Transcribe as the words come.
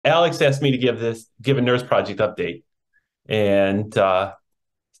Alex asked me to give a Nurse Project update, and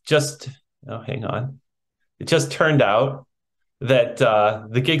just hang on. It just turned out that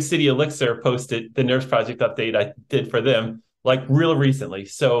the Gig City Elixir posted the Nurse Project update I did for them like real recently.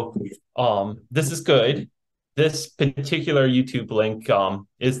 So this is good. This particular YouTube link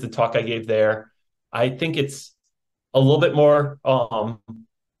is the talk I gave there. I think it's a little bit more,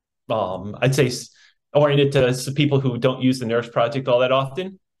 I'd say, oriented to people who don't use the Nurse Project all that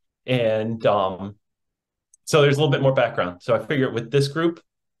often. And so there's a little bit more background. So I figured with this group,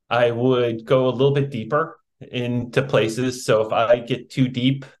 I would go a little bit deeper into places. So if I get too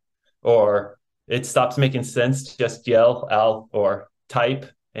deep or it stops making sense, just yell out or type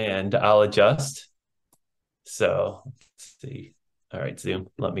and I'll adjust. So let's see. All right, Zoom,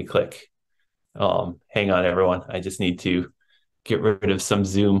 let me click. Hang on, everyone. I just need to get rid of some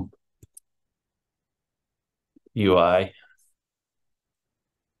Zoom UI.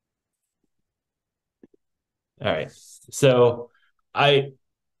 All right. So I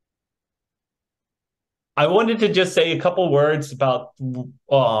I wanted to just say a couple words about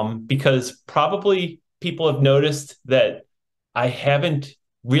because probably people have noticed that I haven't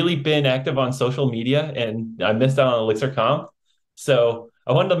really been active on social media and I missed out on ElixirConf. So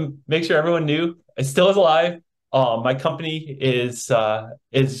I wanted to make sure everyone knew it still is alive. My company is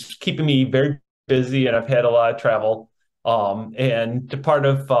keeping me very busy and I've had a lot of travel. And part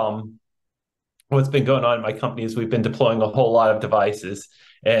of what's been going on in my company is we've been deploying a whole lot of devices,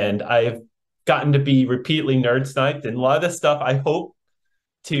 and I've gotten to be repeatedly nerd sniped. And a lot of this stuff I hope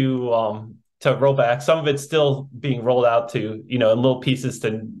to roll back. Some of it's still being rolled out to, in little pieces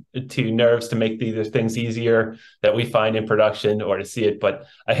to nerves to make these things easier that we find in production or to see it. But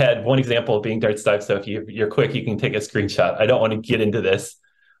I had one example of being nerd sniped. So if you're quick, you can take a screenshot. I don't want to get into this.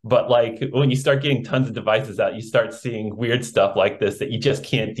 But like when you start getting tons of devices out, you start seeing weird stuff like this that you just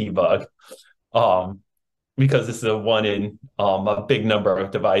can't debug. Because this is a one in a big number of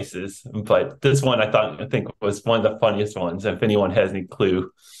devices. But this one I think was one of the funniest ones. If anyone has any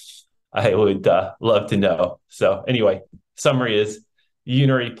clue, I would love to know. So anyway, summary is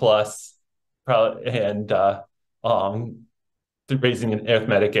Unary plus probably and raising an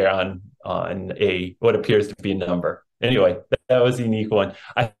arithmetic error on a what appears to be a number. Anyway, that was a unique one.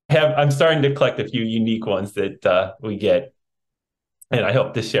 I'm starting to collect a few unique ones that we get. And I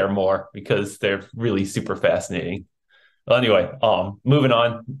hope to share more because they're really super fascinating. Well, anyway, moving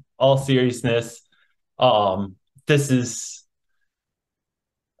on, all seriousness. This is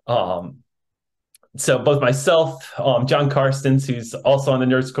so both myself, John Karstens, who's also on the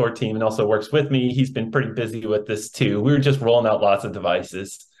Nerd Score team and also works with me, he's been pretty busy with this too. We were just rolling out lots of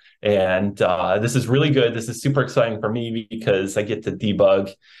devices. And this is really good. This is super exciting for me because I get to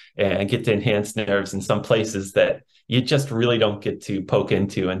debug and get to enhance nerves in some places that you just really don't get to poke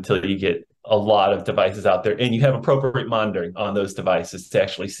into until you get a lot of devices out there and you have appropriate monitoring on those devices to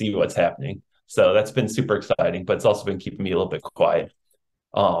actually see what's happening. So that's been super exciting, but it's also been keeping me a little bit quiet.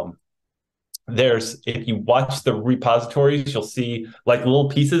 If you watch the repositories, you'll see like little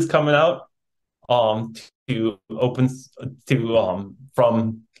pieces coming out to open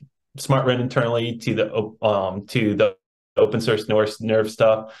from SmartRed internally to the open source nerve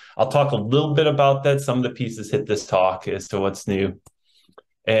stuff. I'll talk a little bit about that. Some of the pieces hit this talk as to what's new.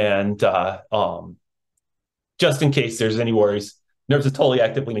 And just in case there's any worries, nerves is totally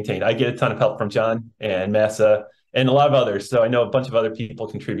actively maintained. I get a ton of help from John and Massa and a lot of others. So I know a bunch of other people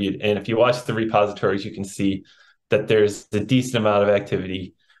contribute. And if you watch the repositories, you can see that there's a decent amount of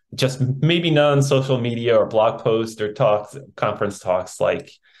activity, just maybe not on social media or blog posts or talks, conference talks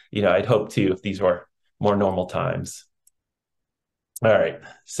like, I'd hope to if these were more normal times. All right,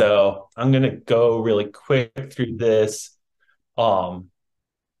 so I'm going to go really quick through this. I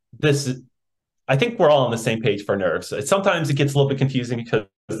think we're all on the same page for nerves. Sometimes it gets a little bit confusing because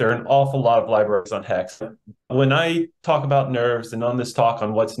there are an awful lot of libraries on Hex. When I talk about nerves and on this talk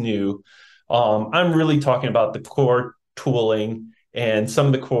on what's new, I'm really talking about the core tooling and some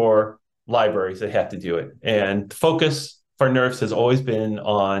of the core libraries that have to do it. And the focus for nerves has always been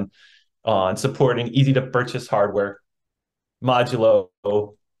on supporting easy to purchase hardware, modulo,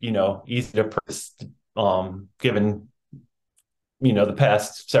 easy to purchase, given the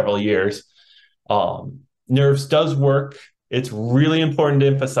past several years. Nerves does work. It's really important to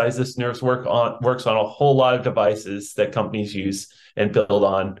emphasize this. Nerves works on a whole lot of devices that companies use and build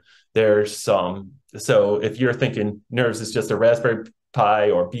on. There's so if you're thinking Nerves is just a Raspberry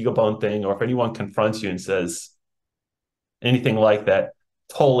Pi or BeagleBone thing, or if anyone confronts you and says anything like that,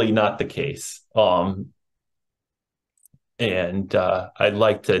 totally not the case. And I'd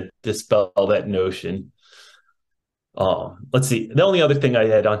like to dispel that notion. Let's see. The only other thing I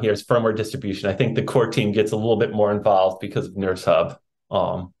had on here is firmware distribution. I think the core team gets a little bit more involved because of Nerves Hub.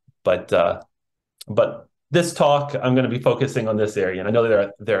 Um, but but this talk, I'm going to be focusing on this area, and I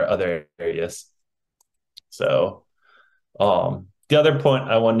know there are other areas. So the other point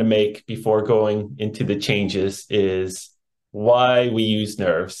I wanted to make before going into the changes is why we use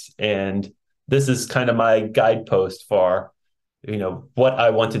nerves, and this is kind of my guidepost for what I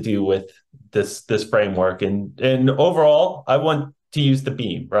want to do with this framework. And overall, I want to use the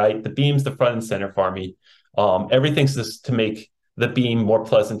beam, right? The beam's the front and center for me. Everything's just to make the beam more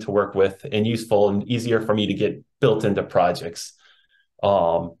pleasant to work with and useful and easier for me to get built into projects.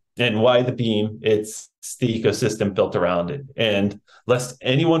 And why the beam? It's the ecosystem built around it. And lest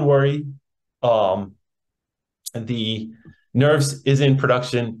anyone worry, the Nerves is in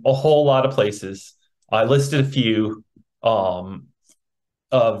production a whole lot of places. I listed a few of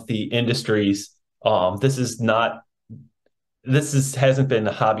the industries. Hasn't been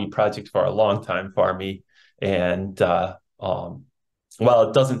a hobby project for a long time for me. And while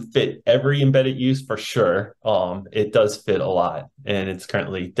it doesn't fit every embedded use for sure, it does fit a lot, and it's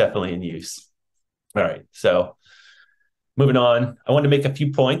currently definitely in use. All right, so moving on, I want to make a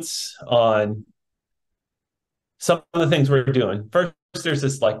few points on some of the things we're doing. First, there's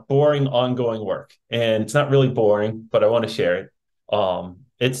this like boring ongoing work, and it's not really boring, but I want to share it.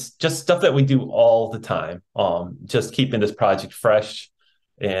 It's just stuff that we do all the time, just keeping this project fresh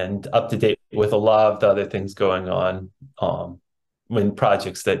and up to date with a lot of the other things going on when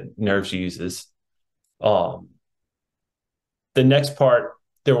projects that Nerves uses. The next part,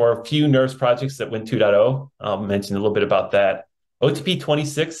 there were a few Nerves projects that went 2.0. I'll mention a little bit about that. OTP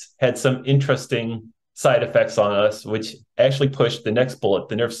 26 had some interesting side effects on us, which actually pushed the next bullet,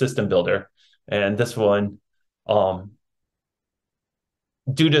 the Nerve System Builder. And this one, due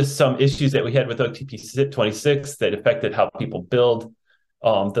to some issues that we had with OTP 26 that affected how people build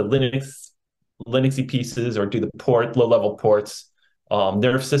the Linuxy pieces or do the low-level ports,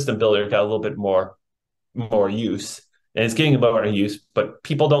 Nerve System Builder got a little bit more use, and it's getting more use, but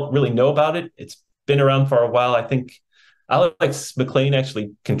people don't really know about it. It's been around for a while. I think Alex McLean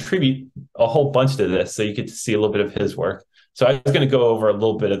actually contribute a whole bunch to this, so you get to see a little bit of his work. So I was going to go over a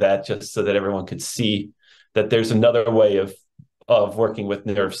little bit of that just so that everyone could see that there's another way of working with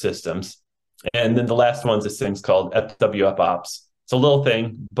Nerve systems. And then the last one's this thing's called FWF Ops. It's a little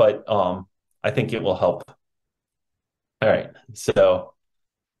thing, but I think it will help. All right, so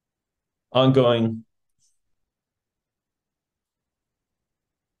ongoing.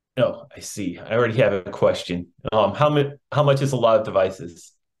 Oh, I see. I already have a question. How much is a lot of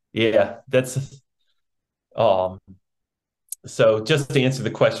devices? Yeah, that's so just to answer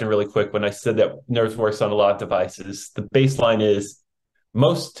the question really quick, when I said that Nerves works on a lot of devices, the baseline is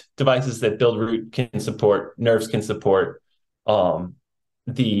most devices that Buildroot can support, Nerves can support. I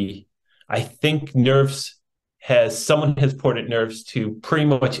think someone has ported Nerves to pretty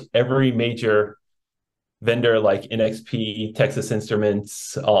much every major vendor like NXP, Texas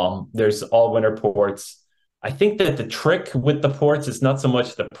Instruments. There's all winner ports. I think that the trick with the ports is not so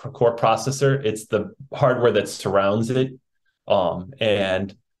much the core processor, it's the hardware that surrounds it.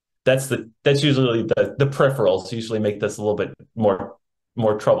 And that's usually the peripherals usually make this a little bit more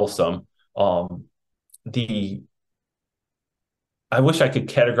troublesome. I wish I could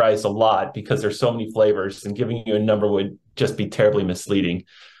categorize a lot because there's so many flavors, and giving you a number would just be terribly misleading.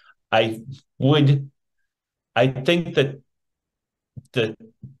 I think that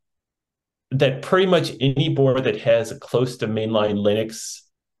pretty much any board that has a close to mainline Linux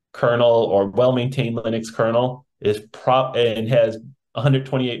kernel or well-maintained Linux kernel and has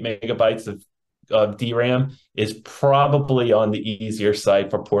 128 megabytes of DRAM is probably on the easier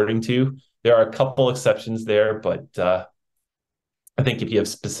side for porting to. There are a couple exceptions there, but I think if you have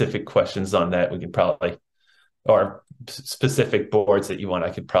specific questions on that, we can probably, or specific boards that you want, I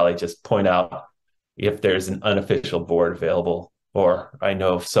could probably just point out if there's an unofficial board available, or I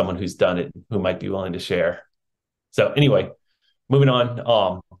know of someone who's done it who might be willing to share. So anyway, moving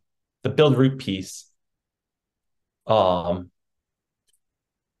on, the Buildroot piece. So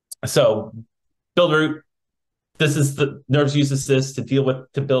Buildroot, Nerves uses this to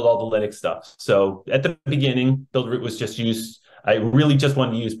build all the Linux stuff. So at the beginning, Buildroot was just used. I really just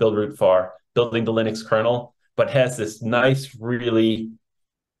wanted to use Buildroot for building the Linux kernel, but has this nice, really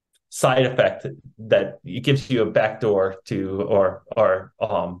side effect that it gives you a backdoor to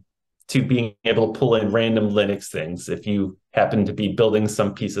to being able to pull in random Linux things if you happen to be building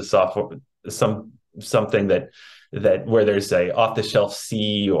some piece of software, something that where there's a off-the-shelf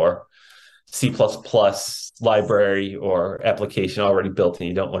C or C++ library or application already built and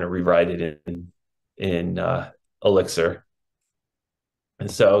you don't want to rewrite it in Elixir. And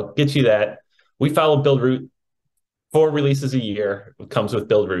so get you that. We follow build root, 4 releases a year. It comes with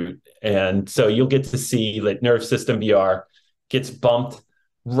build root. And so you'll get to see that Nerve System VR gets bumped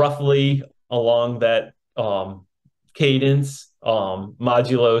roughly along that cadence,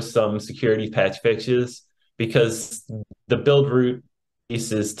 modulo some security patch fixes, because the build root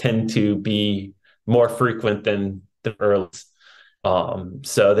releases tend to be more frequent than the early.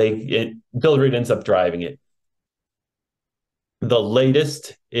 So build root ends up driving it. The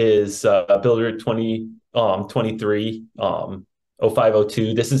latest is build root 2023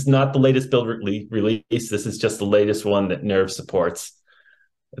 0502. This is not the latest build release. This is just the latest one that Nerve supports.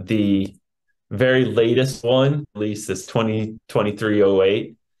 The very latest one released is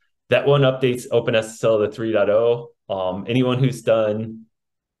 2023-08. That one updates OpenSSL to 3.0. Anyone who's done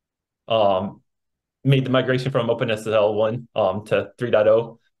made the migration from OpenSSL 1 to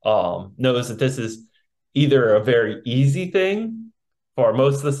 3.0 knows that this is either a very easy thing for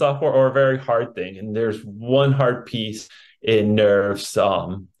most of the software or a very hard thing. And there's one hard piece in Nerves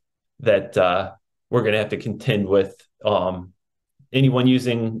that we're going to have to contend with. Anyone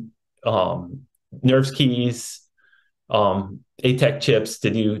using Nerves keys, ATEC chips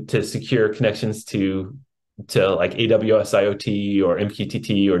to secure connections to like AWS IoT or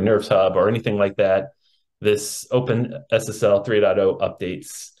MQTT or Nerves Hub or anything like that, this OpenSSL 3.0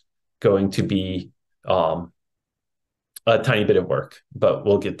 update's going to be a tiny bit of work, but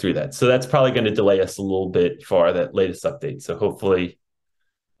we'll get through that. So that's probably going to delay us a little bit for that latest update. So hopefully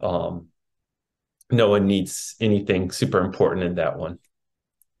no one needs anything super important in that one.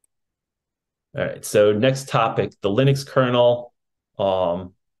 All right, so next topic, the Linux kernel. I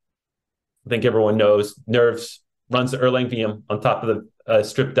think everyone knows Nerves runs the Erlang VM on top of the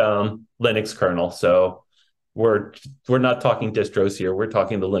stripped down Linux kernel. So we're not talking distros here. We're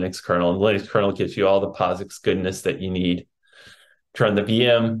talking the Linux kernel. And the Linux kernel gives you all the POSIX goodness that you need to run the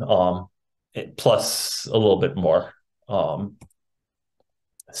VM, plus a little bit more.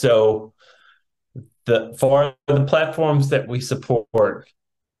 So for the platforms that we support,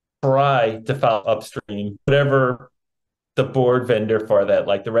 try to file upstream whatever the board vendor for that,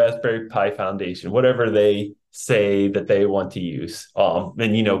 like the Raspberry Pi Foundation, whatever they say that they want to use.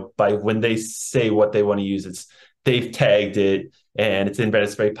 And by when they say what they want to use, they've tagged it and it's in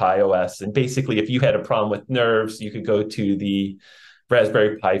Raspberry Pi OS. And basically, if you had a problem with Nerves, you could go to the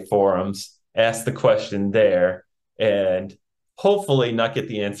Raspberry Pi forums, ask the question there, and hopefully not get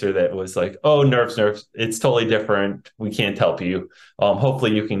the answer that was like, oh, Nerves, it's totally different. We can't help you.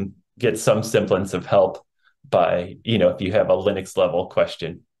 Hopefully you can get some semblance of help by, if you have a Linux level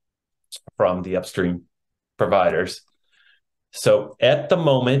question from the upstream providers. So at the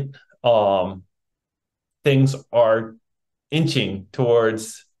moment, things are inching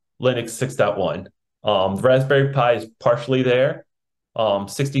towards Linux 6.1. The Raspberry Pi is partially there,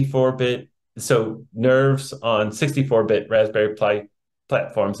 64-bit. So Nerves on 64-bit Raspberry Pi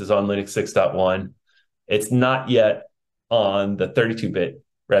platforms is on Linux 6.1. It's not yet on the 32-bit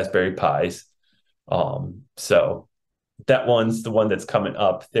Raspberry Pis. So that one's the one that's coming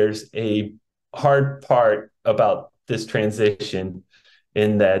up. There's a hard part about this transition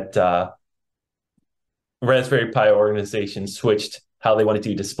in that Raspberry Pi organization switched how they want to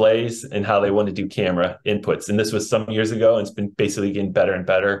do displays and how they want to do camera inputs. And this was some years ago, and it's been basically getting better and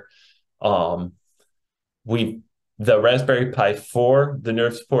better. The Raspberry Pi 4, the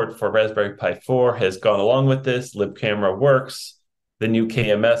Nerve support for Raspberry Pi 4 has gone along with this. LibCamera works. The new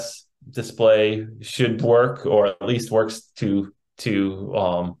KMS display should work, or at least works for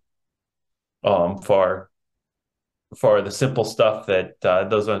the simple stuff that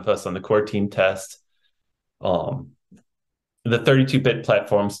those of us on the core team test. The 32-bit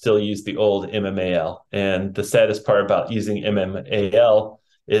platforms still use the old MMAL, and the saddest part about using MMAL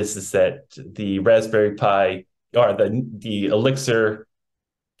is that the Raspberry Pi or the Elixir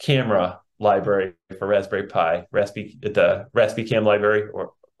camera library for Raspberry Pi, the RaspiCam library,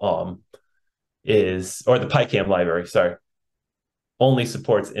 or the PiCam library, sorry, only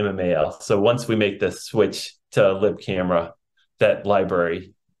supports MMAL. So once we make the switch to LibCamera, that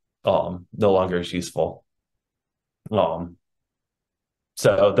library no longer is useful.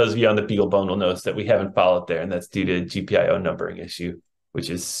 So those of you on the BeagleBone will notice that we haven't followed there, and that's due to GPIO numbering issue, which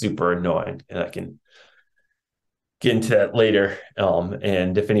is super annoying. And I can get into that later.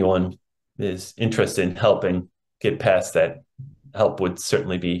 And if anyone is interested in helping get past that, help would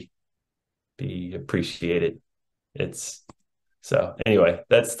certainly be appreciated. So anyway,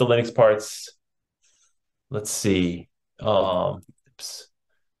 that's the Linux parts. Let's see.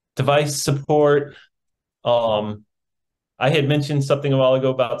 Device support. I had mentioned something a while ago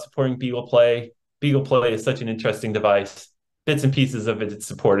about supporting BeaglePlay. Beagle Play is such an interesting device. Bits and pieces of it is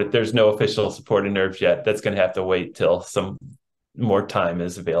supported. There's no official support in nerves yet. That's going to have to wait till some more time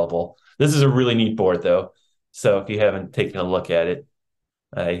is available. This is a really neat board, though. So if you haven't taken a look at it,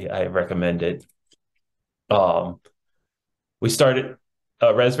 I recommend it. We started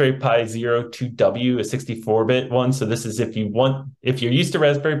a Raspberry Pi 02W, a 64-bit one. So this is if you're used to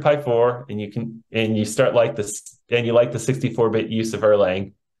Raspberry Pi 4 and you start like this and you like the 64-bit use of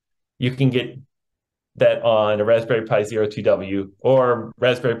Erlang, you can get that on a Raspberry Pi 02W or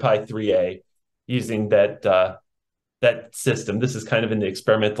Raspberry Pi 3A using that system. This is kind of in the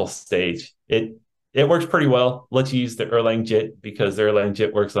experimental stage. It works pretty well. Lets you use the Erlang JIT because the Erlang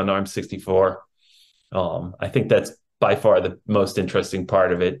JIT works on ARM64. I think that's by far the most interesting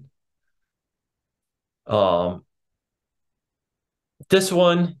part of it. This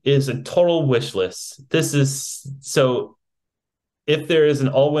one is a total wish list. This is so if there is an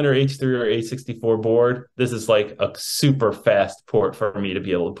all-winner H3 or A64 board, this is like a super fast port for me to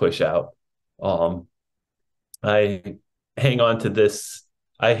be able to push out. I hang on to this.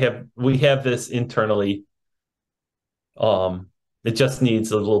 We have this internally. It just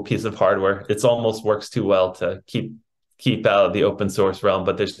needs a little piece of hardware. It almost works too well to keep out of the open source realm,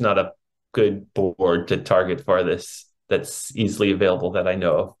 but there's not a good board to target for this that's easily available that I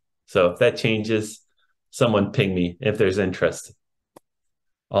know of. So if that changes, someone ping me if there's interest.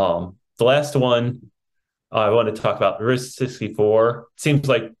 The last one I want to talk about, RISC-64. Seems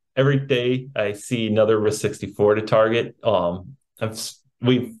like every day I see another RISC-64 to target.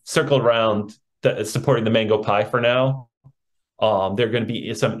 We've circled around supporting the Mango Pi for now. There are going to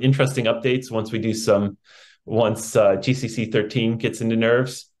be some interesting updates once GCC 13 gets into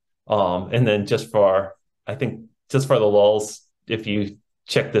nerves. And then just for the lulls, if you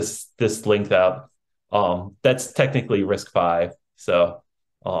check this link out, that's technically RISC-V. So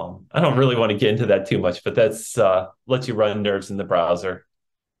I don't really want to get into that too much, but that's lets you run nerves in the browser.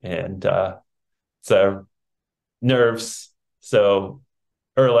 And so nerves, so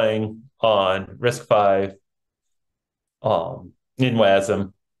Erlang on RISC-V, in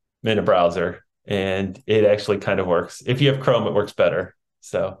WASM, in a browser, and it actually kind of works. If you have Chrome, it works better.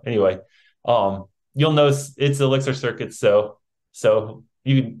 So anyway, you'll notice it's Elixir circuits, so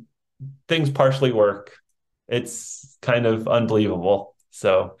things partially work. It's kind of unbelievable.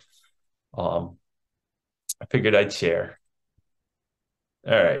 So I figured I'd share.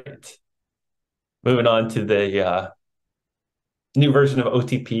 All right. Moving on to the new version of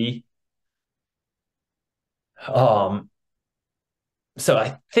OTP. So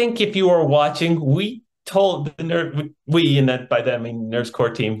I think if you were watching, we told and that by that I mean Nerds core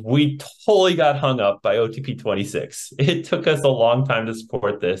team, we totally got hung up by OTP 26. It took us a long time to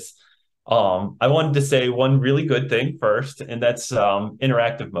support this. I wanted to say one really good thing first, and that's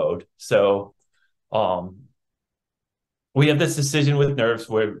interactive mode. So we have this decision with nerves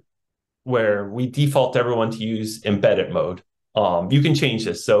where we default everyone to use embedded mode. You can change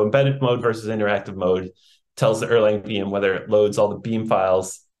this. So embedded mode versus interactive mode tells the Erlang VM whether it loads all the beam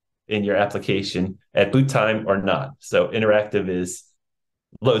files in your application at boot time or not. So interactive is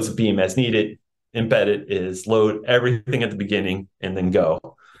loads the beam as needed. Embedded is load everything at the beginning and then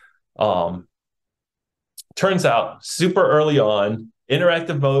go. Turns out super early on,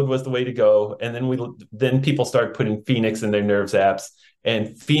 interactive mode was the way to go. And then people started putting Phoenix in their nerves apps.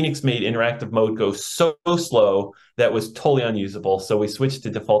 And Phoenix made interactive mode go so slow that was totally unusable. So we switched to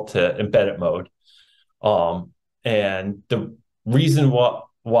default to embedded mode. And the reason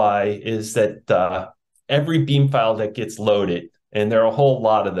why is that every beam file that gets loaded, and there are a whole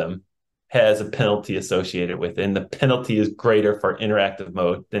lot of them, has a penalty associated with it. And the penalty is greater for interactive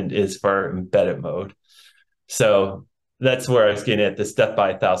mode than it is for embedded mode. So that's where I was getting at this death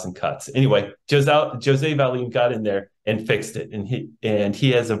by 1,000 cuts. Anyway, Jose Valim got in there and fixed it. And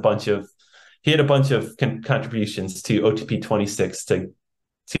he had a bunch of contributions to OTP 26 to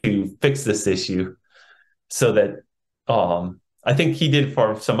fix this issue. So that I think he did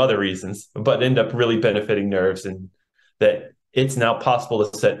for some other reasons, but ended up really benefiting nerves, and that it's now possible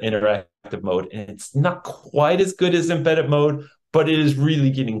to set interactive mode. And it's not quite as good as embedded mode, but it is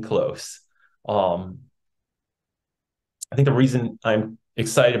really getting close. I think the reason I'm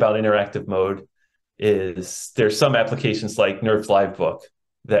excited about interactive mode is there's some applications like Nerves Livebook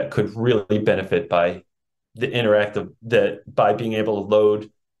that could really benefit by by being able to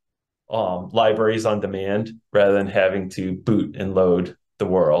load libraries on demand rather than having to boot and load the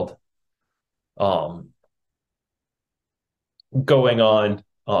world. Going on,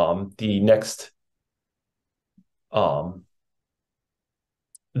 the next,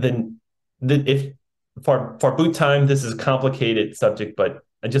 if for boot time, this is a complicated subject, but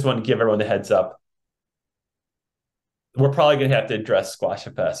I just want to give everyone a heads up. we're probably going to have to address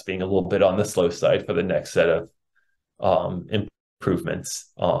SquashFS being a little bit on the slow side for the next set of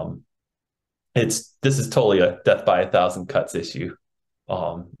improvements. This is totally a death by 1,000 cuts issue.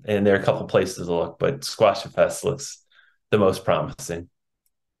 And there are a couple places to look, but SquashFS looks the most promising.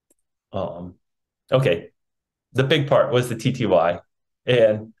 Okay, the big part was the TTY.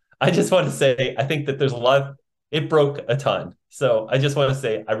 And I just want to say, I think that there's a lot of, it broke a ton. So I just want to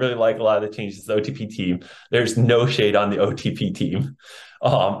say, I really like a lot of the changes to the OTP team. There's no shade on the OTP team.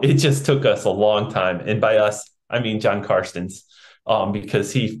 It just took us a long time. And by us, I mean John Karstens,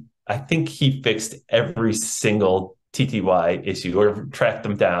 because I think he fixed every single TTY issue or tracked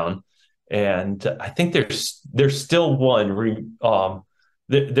them down. And I think there's still one.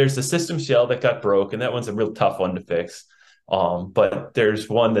 There's a system shell that got broke, and that one's a real tough one to fix. But there's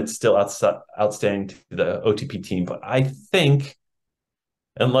one that's still outstanding to the OTP team. But I think,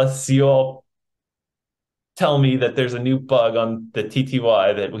 unless you all tell me that there's a new bug on the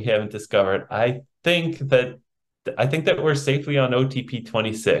TTY that we haven't discovered, I think that we're safely on OTP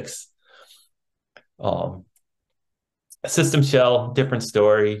 26. System shell, different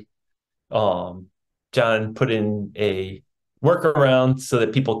story. John put in a workaround so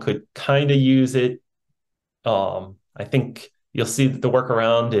that people could kind of use it. I think you'll see that the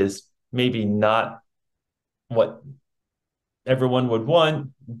workaround is maybe not what everyone would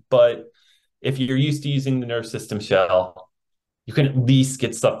want, but if you're used to using the nerve system shell, you can at least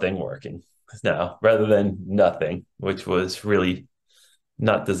get something working now rather than nothing, which was really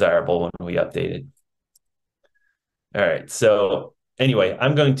not desirable when we updated. All right, so anyway,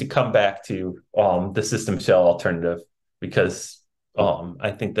 I'm going to come back to the system shell alternative because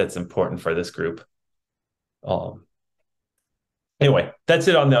I think that's important for this group. Anyway, that's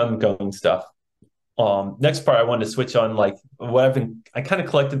it on the ongoing stuff. Next part, I wanted to switch on like I kind of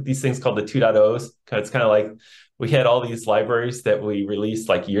collected these things called the 2.0s. It's kind of like we had all these libraries that we released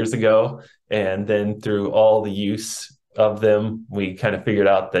like years ago, and then through all the use of them, we kind of figured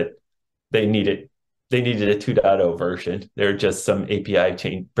out that they needed a 2.0 version. There are just some API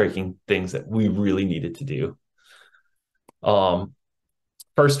chain breaking things that we really needed to do.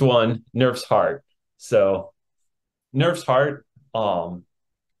 First one, Nerve's Heart. So Nerve's Heart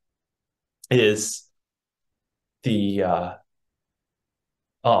is the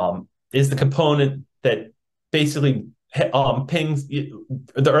component that basically pings the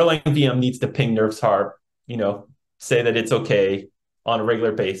Erlang VM needs to ping Nerve's Heart, say that it's okay on a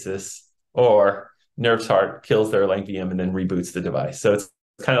regular basis, or Nerve's Heart kills the Erlang VM and then reboots the device. So it's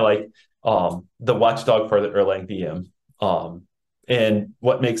kind of like the watchdog for the Erlang VM. And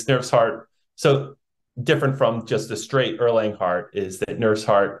what makes Nerve's Heart so different from just a straight Erlang heart is that Nerve's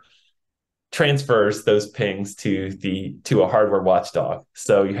Heart transfers those pings to a hardware watchdog.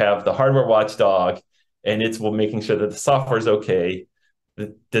 So you have the hardware watchdog, and it's making sure that the software is okay.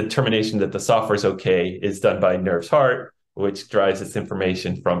 The determination that the software is okay is done by Nerve's Heart, which drives its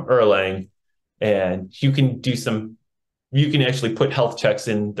information from Erlang. And you can actually put health checks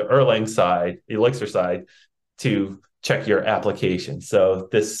in the Erlang side, the Elixir side, to check your application. So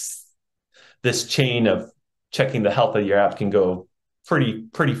this chain of checking the health of your app can go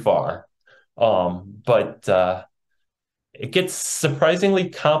pretty far. But it gets surprisingly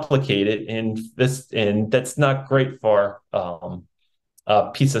complicated, and that's not great for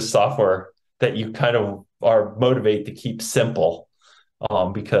a piece of software that you kind of are motivated to keep simple,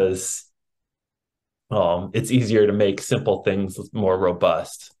 because it's easier to make simple things more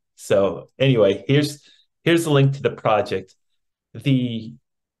robust. So anyway, here's the link to the project.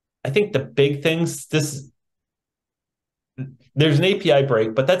 I think the big things, there's an API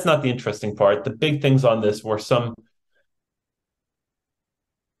break, but that's not the interesting part. The big things on this were some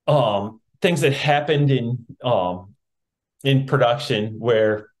things that happened in production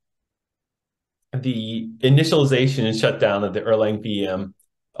where the initialization and shutdown of the Erlang VM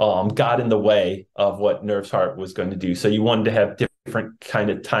got in the way of what Nerve's Heart was going to do. So you wanted to have different kind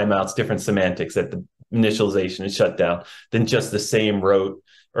of timeouts, different semantics at the initialization and shutdown than just the same rote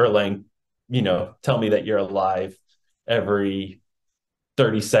Erlang, tell me that you're alive every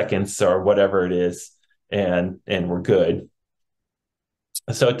 30 seconds or whatever it is, and we're good.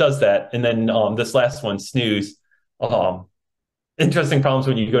 So it does that. And then this last one, snooze. Interesting problems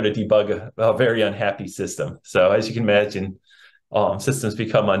when you go to debug a very unhappy system. So as you can imagine, systems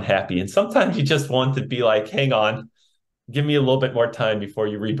become unhappy. And sometimes you just want to be like, hang on, give me a little bit more time before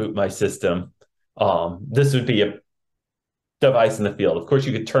you reboot my system. This would be a device in the field. Of course,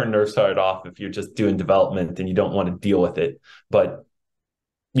 you could turn Nerve's Heart off if you're just doing development and you don't want to deal with it. But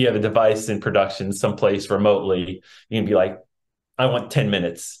you have a device in production someplace remotely, you can be like, I want 10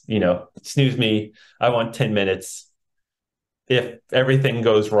 minutes, snooze me. I want 10 minutes. if everything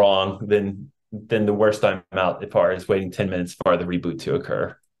goes wrong, then the worst time out as far as waiting 10 minutes for the reboot to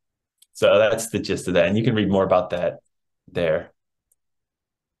occur. So that's the gist of that. And you can read more about that there.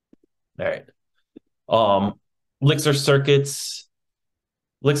 All right. Um, Elixir Circuits,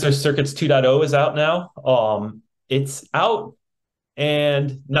 Elixir Circuits 2.0 is out now. It's out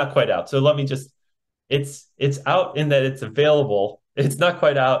and not quite out. So let me just, it's out in that it's available. It's not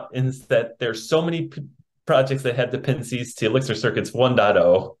quite out in that there's so many projects that have dependencies to Elixir Circuits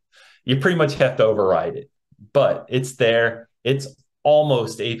 1.0. You pretty much have to override it, but it's there. It's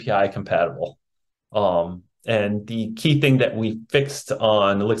almost API compatible. And the key thing that we fixed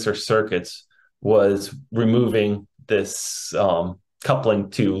on Elixir Circuits was removing this coupling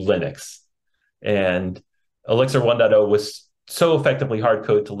to Linux. And Elixir 1.0 was so effectively hard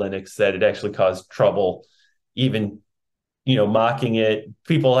code to Linux that it actually caused trouble even mocking it.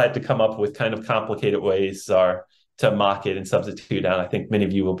 People had to come up with kind of complicated ways to mock it and substitute out. I think many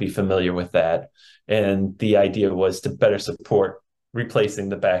of you will be familiar with that. And the idea was to better support replacing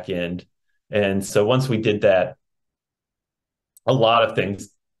the back end. And so once we did that, a lot of things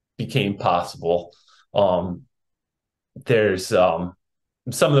became possible. There's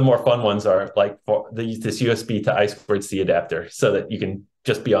some of the more fun ones are like they use this USB to I2C adapter so that you can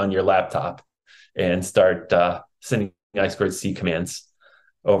just be on your laptop and start sending I2C commands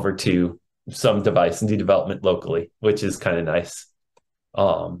over to some device and do development locally, which is kind of nice.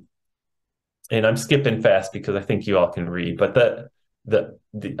 And I'm skipping fast because I think you all can read, but the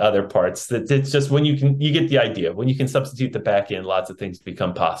other parts, that it's just when you get the idea. When you can substitute the back end, lots of things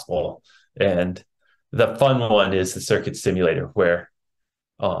become possible. And the fun one is the circuit simulator, where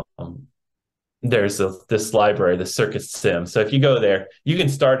there's this library, the circuit sim. So if you go there, you can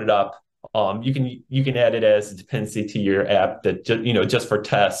start it up. You can add it as a dependency to your app that just for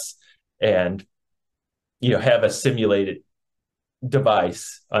tests, and have a simulated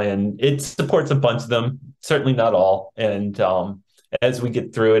device, and it supports a bunch of them, certainly not all. And as we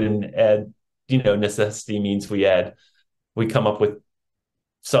get through it and add, necessity means we come up with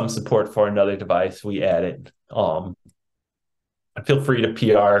some support for another device, we add it. Feel free to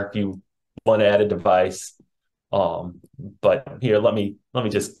PR if you want to add a device. But here, let me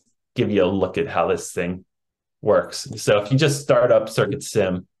just give you a look at how this thing works. So if you just start up Circuit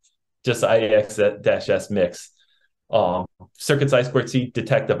Sim, just IX-S mix, Circuits I2C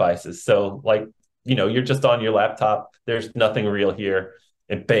detect devices. So you're just on your laptop, there's nothing real here,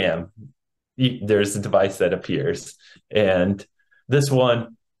 and bam, there's a device that appears. And this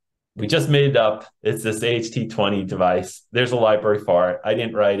one, we just made it up. It's this AHT20 device. There's a library for it. I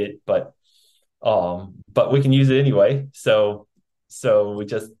didn't write it, but we can use it anyway. So we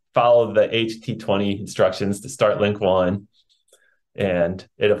just follow the AHT20 instructions to start link one, and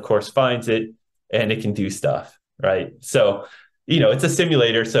it of course finds it, and it can do stuff, right? So it's a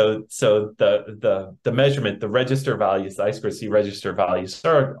simulator. So the measurement, the register values, the I2C register values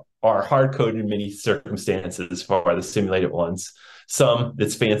are hard coded in many circumstances for the simulated ones. Some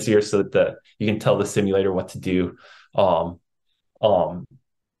it's fancier so that you can tell the simulator what to do.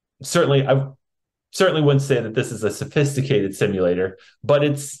 Certainly, I certainly wouldn't say that this is a sophisticated simulator, but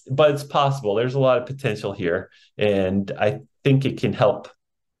it's possible. There's a lot of potential here, and I think it can help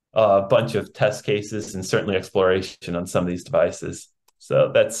a bunch of test cases and certainly exploration on some of these devices.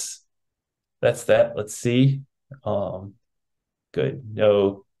 So that's that. Let's see. Good.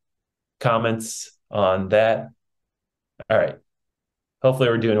 No comments on that. All right. Hopefully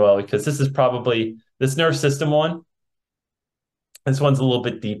we're doing well, because this is probably this nerve system one. This one's a little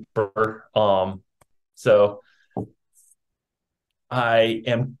bit deeper. So I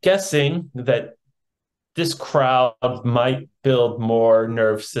am guessing that this crowd might build more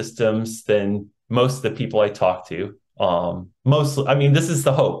nerve systems than most of the people I talk to. This is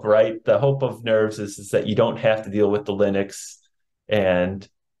the hope, right? The hope of nerves is that you don't have to deal with the Linux and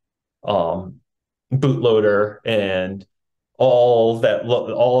bootloader and all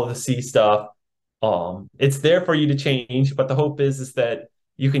of the C stuff. It's there for you to change, but the hope is that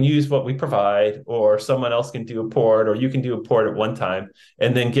you can use what we provide, or someone else can do a port, or you can do a port at one time,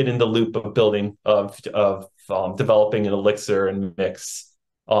 and then get in the loop of building of developing an Elixir and mix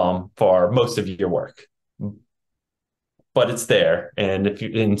for most of your work. But it's there, and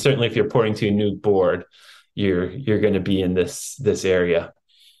certainly if you're porting to a new board, you're going to be in this area.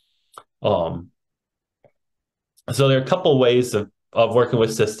 So there are a couple of ways of working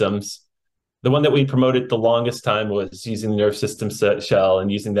with systems. The one that we promoted the longest time was using the nerve system shell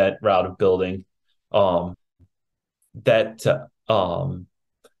and using that route of building. That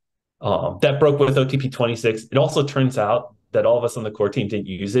broke with OTP 26. It also turns out that all of us on the core team didn't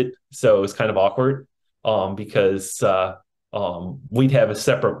use it, so it was kind of awkward because we'd have a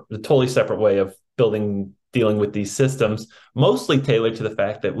totally separate way of dealing with these systems, mostly tailored to the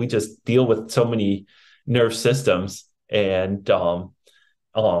fact that we just deal with so many nerve systems, and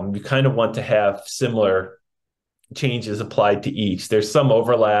you kind of want to have similar changes applied to each. There's some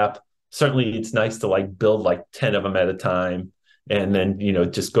overlap. Certainly, it's nice to like build like 10 of them at a time, and then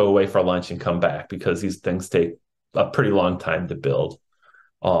just go away for lunch and come back, because these things take a pretty long time to build.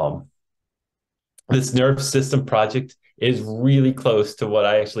 Um, this nerve system project is really close to what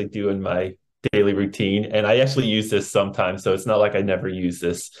I actually do in my daily routine. And I actually use this sometimes. So it's not like I never use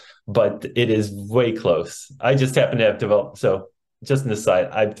this, but it is way close. I just happen to have developed. So just an aside,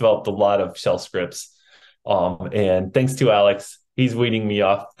 I've developed a lot of shell scripts. And thanks to Alex, he's weeding me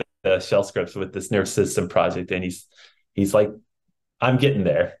off the shell scripts with this nerve system project. And he's like, I'm getting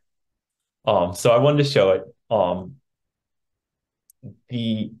there. So I wanted to show it.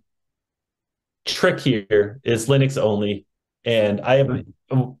 The trick here is Linux only, and I have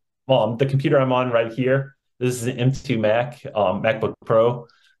the computer I'm on right here. This is an M2 Mac, MacBook Pro.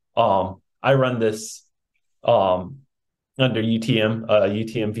 I run this under UTM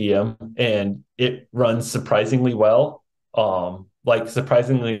VM, and it runs surprisingly well.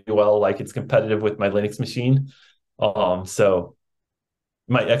 Surprisingly well, like it's competitive with my Linux machine. So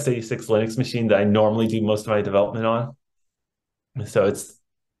my x86 Linux machine that I normally do most of my development on. So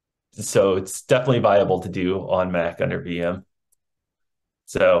it's definitely viable to do on Mac under VM.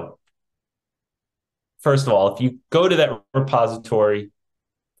 So first of all, if you go to that repository,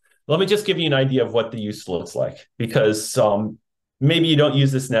 let me just give you an idea of what the use looks like, because maybe you don't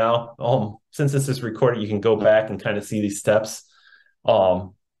use this now. Since this is recorded, you can go back and kind of see these steps.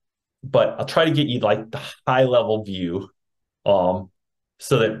 But I'll try to get you like the high level view,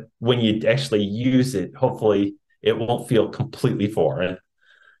 so that when you actually use it, hopefully it won't feel completely foreign.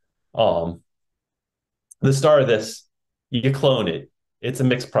 The start of this, you clone it. It's a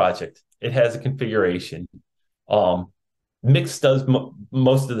Mix project. It has a configuration. Mix does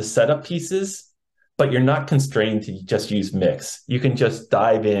most of the setup pieces, but you're not constrained to just use Mix. You can just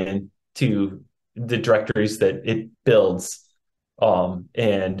dive in to the directories that it builds,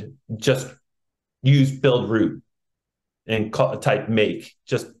 and just use build root and type make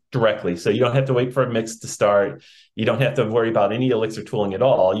just directly. So you don't have to wait for a Mix to start. You don't have to worry about any Elixir tooling at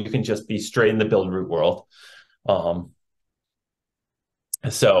all. You can just be straight in the build root world.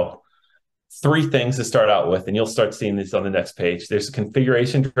 So 3 things to start out with, and you'll start seeing these on the next page. There's a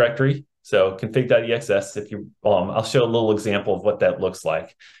configuration directory. So config.exs, if you, I'll show a little example of what that looks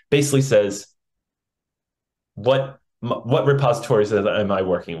like. Basically says, what repositories am I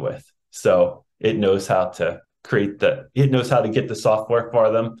working with? So it knows how to it knows how to get the software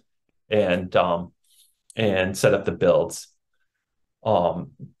for them, and set up the builds.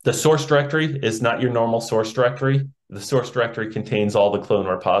 The source directory is not your normal source directory. The source directory contains all the clone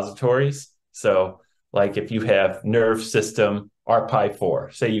repositories. So like if you have nerve system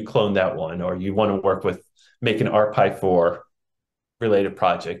RPi4, say you clone that one, or you want to work with make an RPi4 related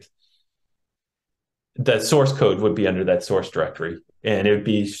project, the source code would be under that source directory, and it would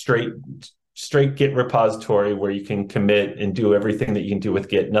be straight Git repository where you can commit and do everything that you can do with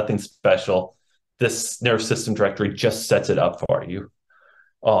Git, nothing special. This nerve system directory just sets it up for you.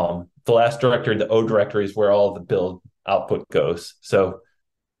 The last directory, the O directory, is where all the build output goes. So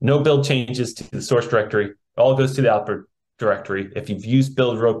no build changes to the source directory. It all goes to the output directory. If you've used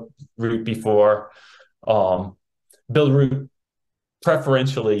build root before, build root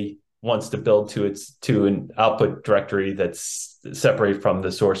preferentially wants to build to an output directory that's separated from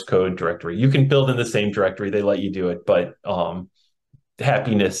the source code directory. You can build in the same directory; they let you do it, but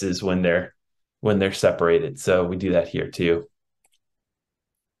happiness is when they're separated. So we do that here too.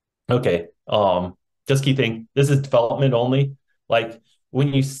 Okay, just key thing. This is development only. Like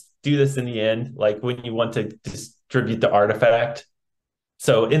when you do this in the end, like when you want to distribute the artifact.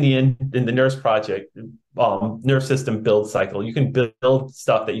 So in the end, in the NERS project, nerve system build cycle, you can build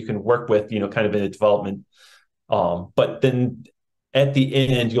stuff that you can work with, kind of in a development. But then at the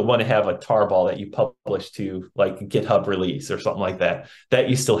end, you'll want to have a tarball that you publish to like GitHub release or something like that. That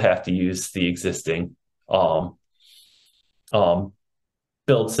you still have to use the existing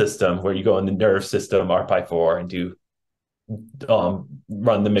build system where you go in the nerve system RPi4 and do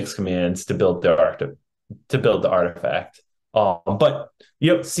run the mix commands to build the artifact. But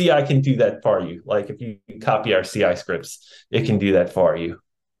CI can do that for you. Like if you copy our CI scripts, it can do that for you.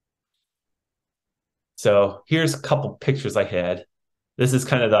 So here's a couple pictures I had. This is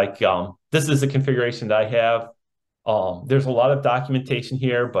kind of like this is the configuration that I have. There's a lot of documentation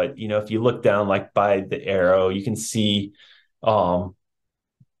here, but if you look down like by the arrow, you can see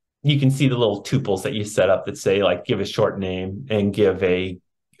you can see the little tuples that you set up that say like give a short name and give a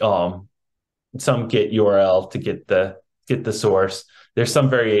um, some get URL to get the source. There's some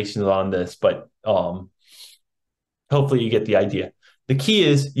variations on this, but hopefully you get the idea. The key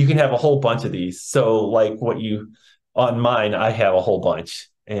is you can have a whole bunch of these. So like what you on mine, I have a whole bunch.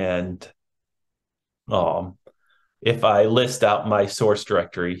 And um, if I list out my source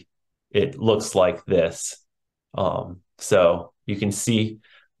directory, it looks like this. So you can see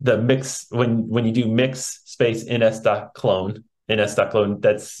the mix when you do mix space ns.clone,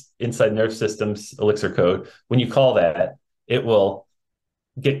 that's inside Nerve Systems Elixir code. When you call that, it will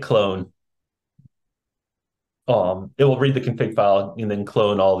get clone. It will read the config file and then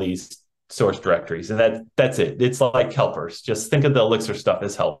clone all these source directories, and that's it. It's like helpers. Just think of the Elixir stuff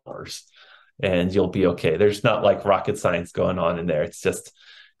as helpers, and you'll be okay. There's not like rocket science going on in there. It's just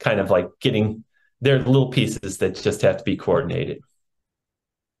kind of like getting there are little pieces that just have to be coordinated.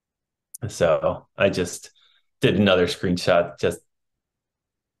 So I just did another screenshot just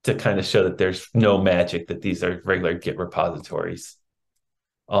to kind of show that there's no magic, that these are regular Git repositories.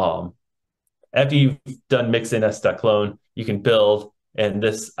 After you've done mix.ns.clone, you can build. And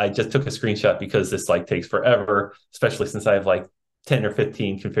this, I just took a screenshot because this like takes forever, especially since I have like 10 or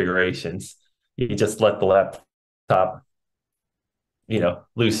 15 configurations. You just let the laptop,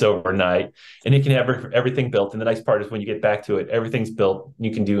 loose overnight, and it can have everything built. And the nice part is when you get back to it, everything's built.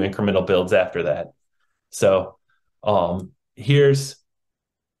 You can do incremental builds after that. So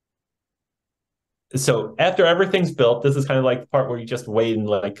so after everything's built, this is kind of like the part where you just wait and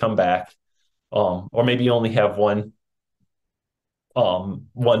like come back. Or maybe you only have one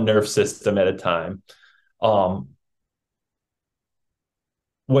nerve system at a time.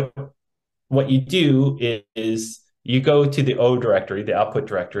 What you do is you go to the O directory, the output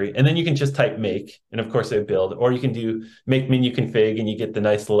directory, and then you can just type make, and of course it build, or you can do make menu config, and you get the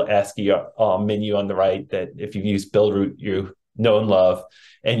nice little ASCII menu on the right that if you use build root, you know and love,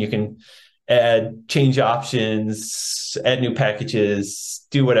 and you can add change options, add new packages,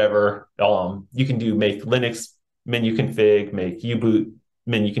 do whatever. You can do make Linux menu config, make U-boot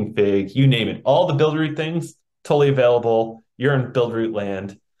menu config, you name it. All the build root things, totally available. You're in build root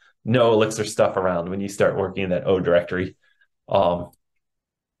land. No Elixir stuff around when you start working in that O directory. Yeah,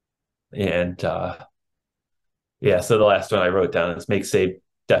 so the last one I wrote down is make save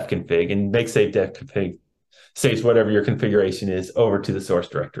def config, and make save def config saves whatever your configuration is over to the source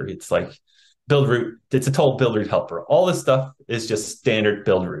directory. It's like build root. It's a total build root helper. All this stuff is just standard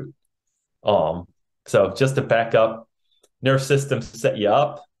build root. So just to back up, Nerve Systems set you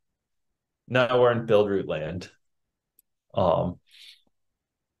up. Now we're in build root land.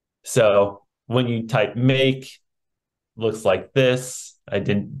 So when you type make, looks like this. I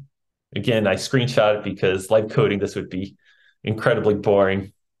screenshot it because live coding this would be incredibly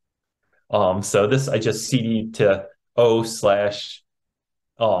boring. So this I just cd to o slash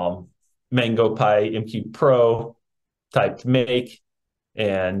mango pi mq pro, typed make,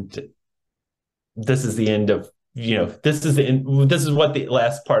 and this is the end of this is what the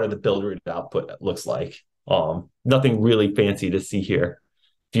last part of the build root output looks like. Nothing really fancy to see here.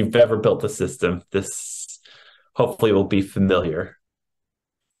 If you've ever built a system, this hopefully will be familiar.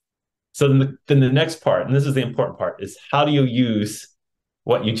 So then the next part, and this is the important part, is how do you use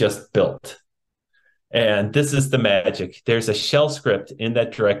what you just built? And this is the magic. There's a shell script in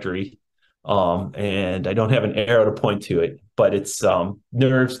that directory, and I don't have an arrow to point to it, but it's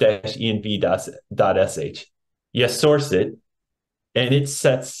nerves-env.sh. You source it, and it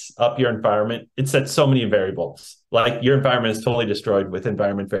sets up your environment. It sets so many variables. Like your environment is totally destroyed with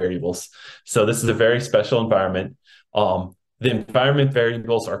environment variables. So this is a very special environment. The environment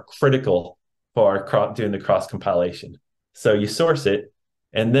variables are critical for doing the cross compilation. So you source it,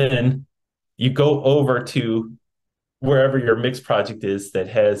 and then you go over to wherever your mix project is that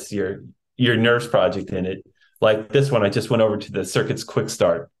has your nerves project in it. Like this one, I just went over to the circuits quick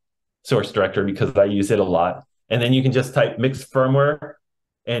start source directory because I use it a lot. And then you can just type mix firmware,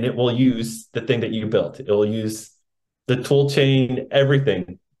 and it will use the thing that you built. It will use the tool chain,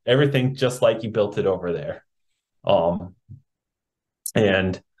 everything just like you built it over there.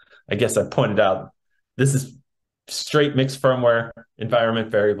 And I guess I pointed out, this is straight mix firmware,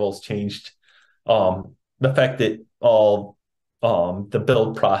 environment variables changed. The fact that all the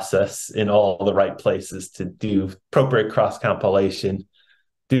build process in all the right places to do appropriate cross compilation,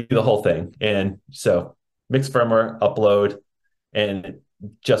 do the whole thing. And so mix firmware, upload, and it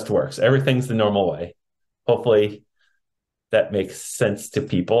just works. Everything's the normal way. Hopefully that makes sense to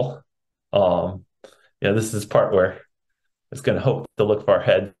people. This is part where it's going to hope to look for our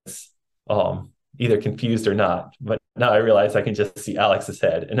heads, either confused or not. But now I realize I can just see Alex's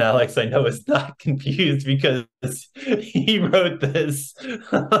head, and Alex I know is not confused because he wrote this.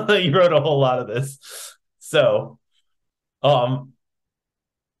 He wrote a whole lot of this. So, um,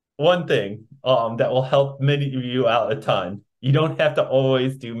 one thing that will help many of you out a ton. You don't have to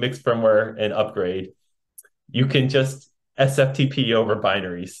always do mixed firmware and upgrade. You can just SFTP over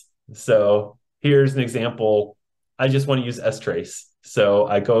binaries. So here's an example. I just want to use strace. So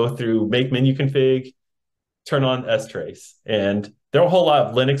I go through make menu config, turn on strace. And there are a whole lot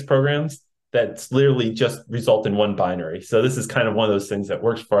of Linux programs that literally just result in one binary. So this is kind of one of those things that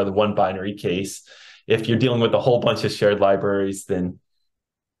works for the one binary case. If you're dealing with a whole bunch of shared libraries, then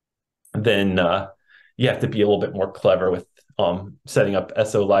you have to be a little bit more clever with setting up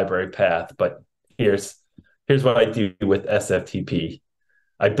SO library path. But here's what I do with SFTP.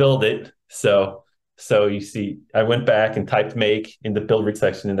 I build it. So you see, I went back and typed make in the build root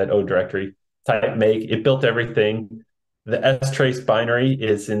section in that O directory. Type make. It built everything. The strace binary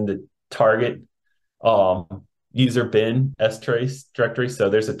is in the target user bin strace directory. So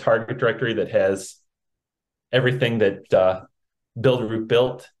there's a target directory that has everything that build root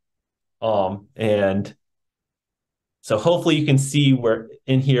built. And so hopefully you can see where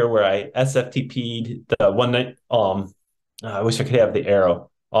in here where I SFTP'd the one night. I wish I could have the arrow.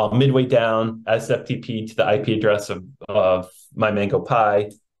 Midway down, SFTP to the IP address of my Mango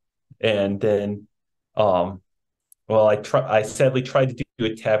Pi, and then, well, I sadly tried to do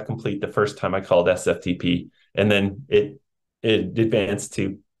a tab complete the first time I called SFTP, and then it advanced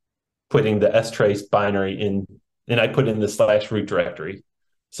to putting the strace binary in, and I put in the /root directory.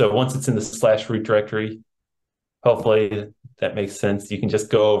 So once it's in the /root directory, hopefully that makes sense. You can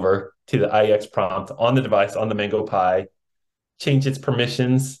just go over to the IEX prompt on the device on the Mango Pi, change its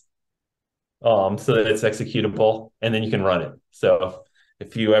permissions so that it's executable, and then you can run it. So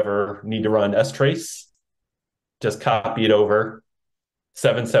if you ever need to run strace, just copy it over,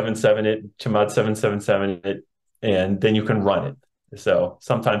 777 it, chmod 777 it, and then you can run it. So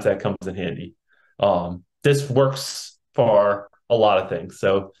sometimes that comes in handy. This works for a lot of things.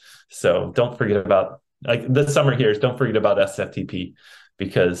 So don't forget about, like the summary here is don't forget about SFTP,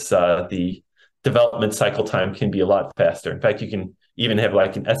 because the development cycle time can be a lot faster. In fact, you can even have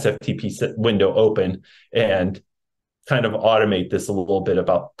like an SFTP window open and kind of automate this a little bit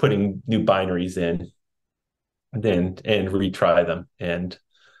about putting new binaries in and retry them. And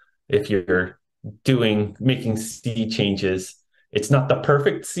if you're making C changes, it's not the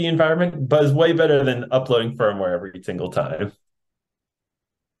perfect C environment, but it's way better than uploading firmware every single time.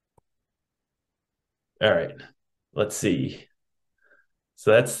 All right, let's see. So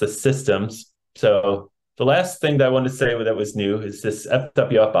that's the systems. So the last thing that I wanted to say that was new is this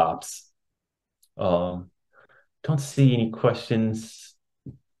FWF ops. Don't see any questions.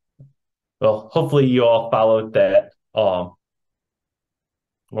 Well, hopefully you all followed that or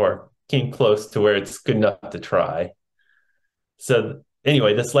came close to where it's good enough to try. So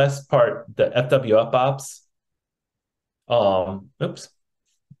anyway, this last part, the FWF ops, oops,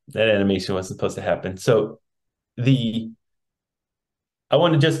 that animation wasn't supposed to happen. So I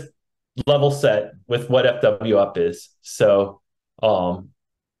want to just level set with what FWUP is. So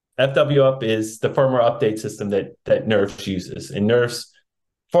FWUP is the firmware update system that Nerves uses. And Nerves,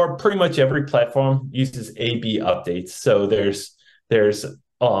 for pretty much every platform, uses AB updates. So there's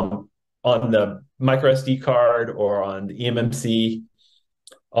on the micro SD card or on the eMMC,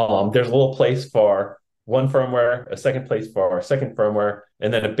 there's a little place for one firmware, a second place for a second firmware,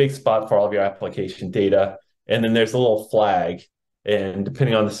 and then a big spot for all of your application data. And then there's a little flag. And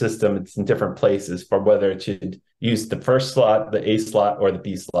depending on the system, it's in different places for whether it should use the first slot, the A slot, or the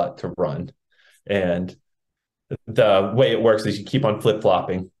B slot to run. And the way it works is you keep on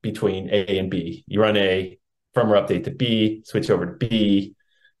flip-flopping between A and B. You run A, firmware update to B, switch over to B.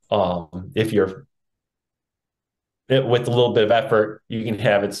 If you're with a little bit of effort, you can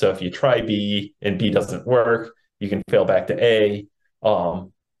have it so if you try B and B doesn't work, you can fail back to A.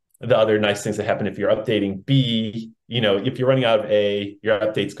 The other nice things that happen if you're updating B, if you're running out of A, your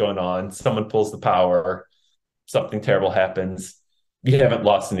update's going on, someone pulls the power, something terrible happens, you haven't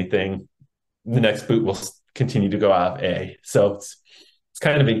lost anything. The next boot will continue to go out of A. So it's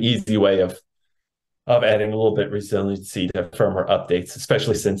kind of an easy way of adding a little bit of resiliency to firmware updates,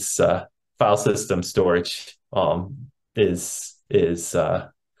 especially since file system storage is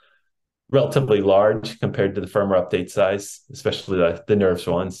relatively large compared to the firmware update size, especially the Nerves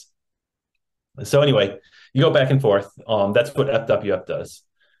ones. So anyway, you go back and forth. That's what FWF does.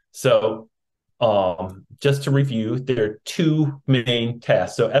 So just to review, there are two main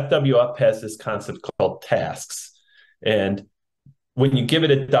tasks. So FWF has this concept called tasks. And when you give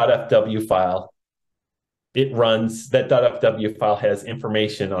it a .fw file, it runs that .fw file has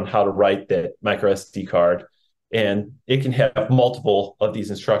information on how to write that micro SD card, and it can have multiple of these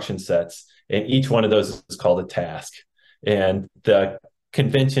instruction sets, and each one of those is called a task. And the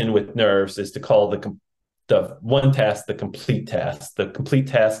convention with nerves is to call the one task the complete task. The complete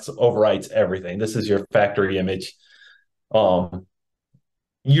task overwrites everything. This is your factory image. You're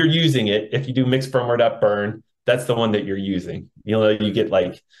using it. If you do mixed firmware.burn, that's the one that you're using. You get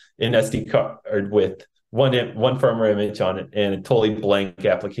like an SD card with one firmware image on it and a totally blank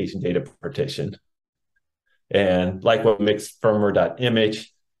application data partition. And like what mixed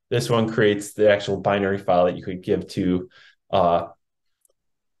firmware.image, this one creates the actual binary file that you could give to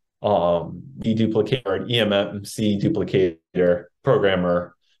deduplicator or an eMMC duplicator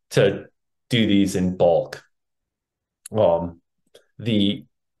programmer to do these in bulk. The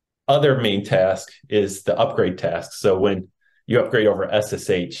other main task is the upgrade task. So when you upgrade over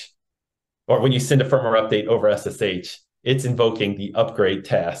SSH, or when you send a firmware update over SSH, it's invoking the upgrade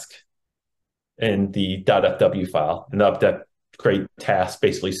task in the .fw file. And the upgrade task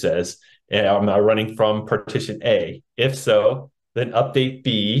basically says, am I running from partition A? If so, then update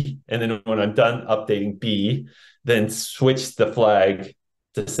B. And then when I'm done updating B, then switch the flag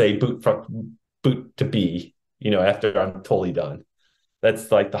to say boot to B, after I'm totally done.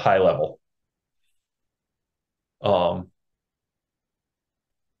 That's like the high level.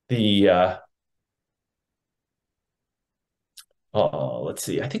 Let's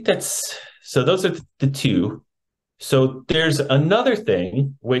see. I think so those are the two. So there's another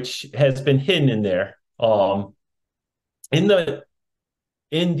thing which has been hidden in there. In the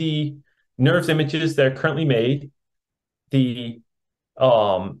nerves images that are currently made, there's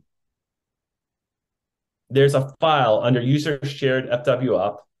a file under user shared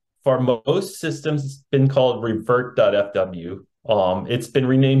FWUP. For most systems, it's been called revert.fw. It's been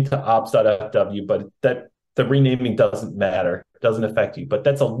renamed to ops.fw, but the renaming doesn't matter, doesn't affect you. But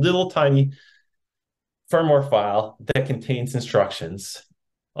that's a little tiny firmware file that contains instructions.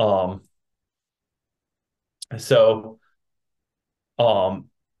 The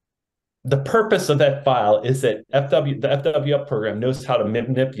purpose of that file is that the FWUP program knows how to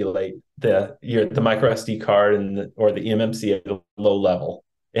manipulate the micro SD card or the eMMC at a low level,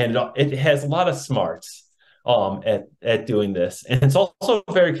 and it has a lot of smarts at doing this. And it's also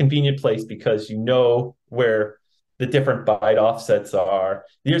a very convenient place because you know where the different byte offsets are.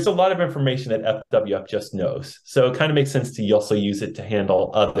 There's a lot of information that FWUP just knows, so it kind of makes sense to also use it to handle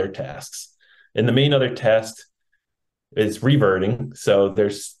other tasks. And the main other task is reverting. So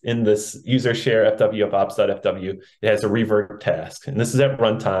there's in this user share FWUP ops.fw, it has a revert task, and this is at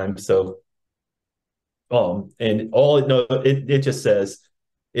runtime. So, and all it just says,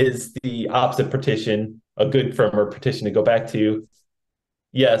 is the opposite partition a good firmware partition to go back to?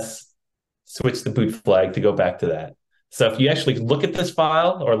 Yes. Switch the boot flag to go back to that. So if you actually look at this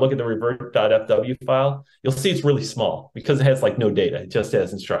file or look at the revert.fw file, you'll see it's really small because it has like no data. It just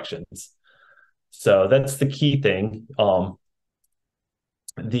has instructions. So that's the key thing.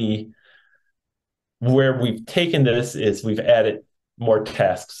 Where we've taken this is we've added more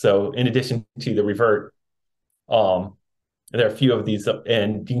tasks. So in addition to the revert, there are a few of these,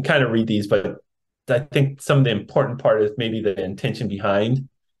 and you can kind of read these, but I think some of the important part is maybe the intention behind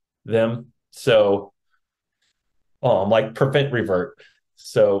them. So like prevent revert.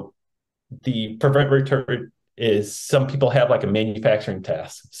 So the prevent revert is, some people have like a manufacturing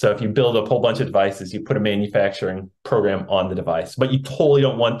task. So if you build a whole bunch of devices, you put a manufacturing program on the device, but you totally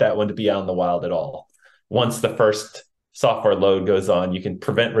don't want that one to be out in the wild at all. Once the first software load goes on, you can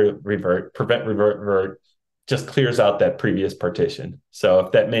prevent revert just clears out that previous partition. So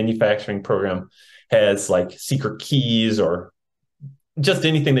if that manufacturing program has like secret keys or just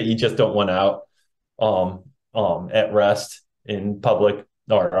anything that you just don't want out at rest in public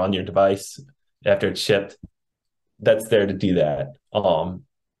or on your device after it's shipped, that's there to do that.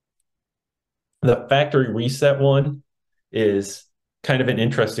 The factory reset one is kind of an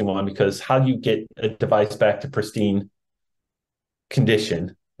interesting one because how do you get a device back to pristine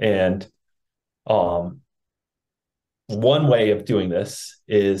condition? And one way of doing this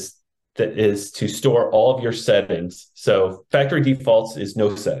is to store all of your settings. So factory defaults is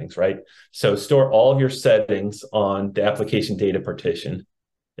no settings, right? So store all of your settings on the application data partition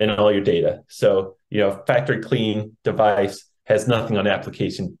and all your data. So, factory clean device has nothing on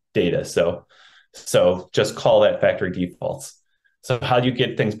application data. So just call that factory defaults. So how do you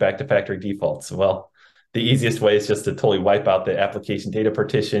get things back to factory defaults? Well, the easiest way is just to totally wipe out the application data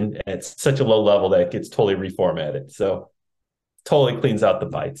partition at such a low level that it gets totally reformatted. So totally cleans out the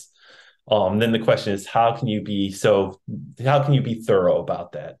bytes. Then the question is, how can you be thorough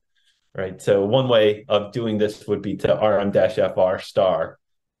about that? right? So one way of doing this would be to rm-fr star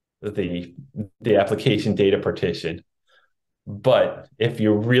the application data partition. But if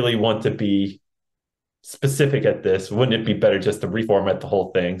you really want to be specific at this, wouldn't it be better just to reformat the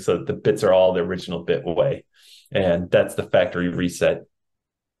whole thing so that the bits are all the original bit way? And that's the factory reset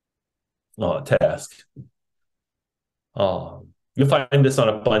task. You'll find this on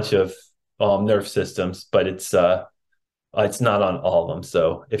a bunch of nerve systems, but it's not on all of them.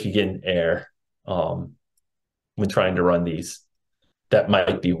 So if you get an error when trying to run these, that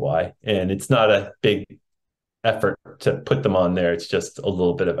might be why. And it's not a big effort to put them on there. It's just a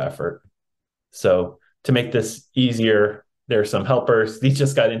little bit of effort. So to make this easier, there are some helpers. These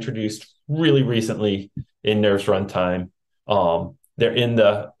just got introduced really recently in Nerves runtime. They're in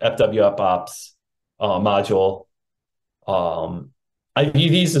the FWOps module. I view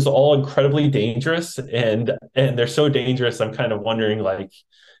these as all incredibly dangerous, and they're so dangerous. I'm kind of wondering, like,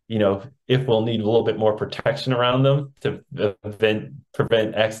 if we'll need a little bit more protection around them to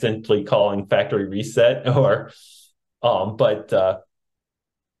prevent accidentally calling factory reset, or but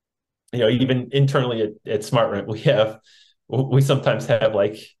even internally at SmartRent, we sometimes have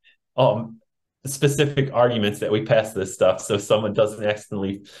like specific arguments that we pass this stuff so someone doesn't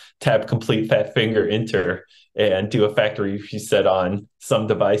accidentally tab complete fat finger enter and do a factory reset on some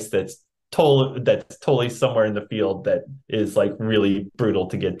device that's totally somewhere in the field that is like really brutal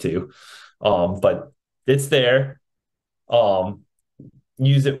to get to. But it's there.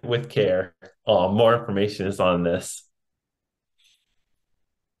 Use it with care. More information is on this.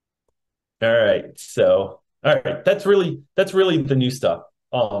 All right. So, all right, that's really the new stuff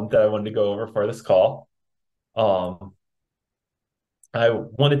that I wanted to go over for this call. I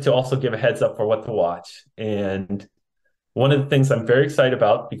wanted to also give a heads up for what to watch. And one of the things I'm very excited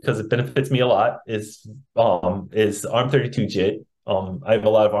about, because it benefits me a lot, is ARM32 JIT. I have a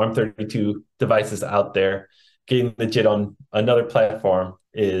lot of ARM32 devices out there. Getting the JIT on another platform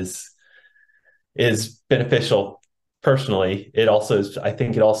is beneficial personally. I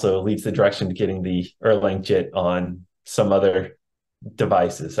think it also leads the direction to getting the Erlang JIT on some other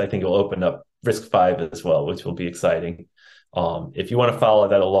devices. I think it will open up RISC-V as well, which will be exciting. If you want to follow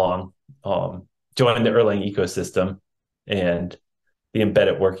that along, join the Erlang ecosystem and the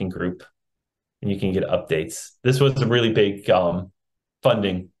embedded working group, and you can get updates. This was a really big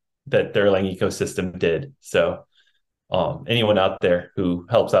funding that the Erlang ecosystem did. So anyone out there who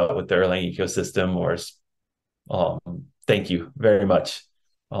helps out with the Erlang ecosystem, or thank you very much.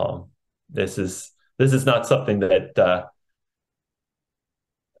 This is not something that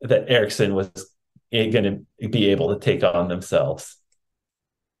Ericsson was going to be able to take on themselves.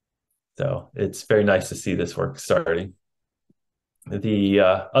 So it's very nice to see this work starting. The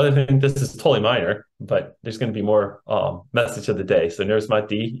other thing, this is totally minor, but there's going to be more message of the day. So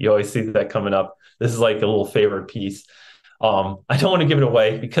Nersmat-D, you always see that coming up. This is like a little favorite piece. I don't want to give it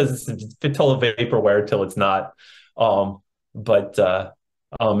away because it's total vaporware till it's not. But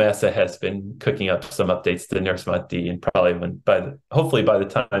Massa has been cooking up some updates to Nersmat-D, and probably hopefully by the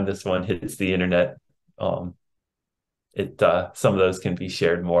time this one hits the internet, some of those can be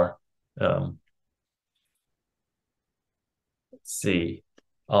shared more. Let's see.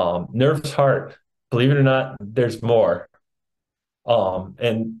 Nerves Heart, believe it or not, there's more.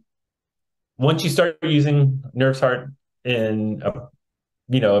 And once you start using Nerves Heart in a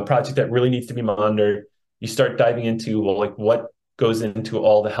project that really needs to be monitored, you start diving into, well, like, what goes into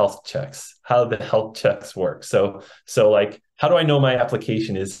all the health checks, how the health checks work. So like, how do I know my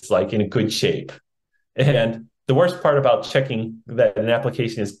application is like in a good shape? And the worst part about checking that an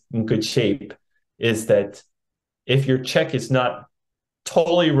application is in good shape is that if your check is not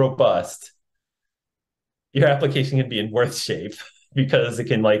totally robust, your application can be in worse shape because it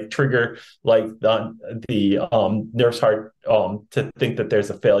can like trigger like the Nerves Heart to think that there's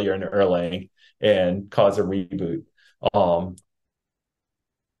a failure in Erlang and cause a reboot.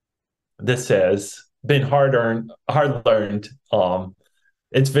 This has been hard learned.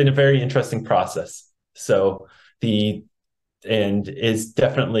 It's been a very interesting process. So and is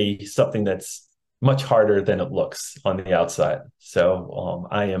definitely something that's much harder than it looks on the outside. So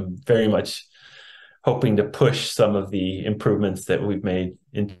I am very much hoping to push some of the improvements that we've made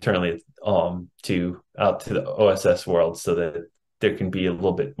internally out to the OSS world, so that there can be a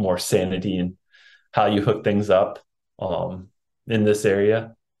little bit more sanity in how you hook things up in this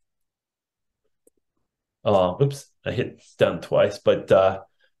area. Oops, I hit done twice, but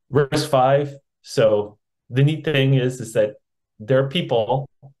RISC-V. So the neat thing is that there are people,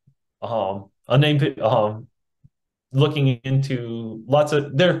 unnamed, looking into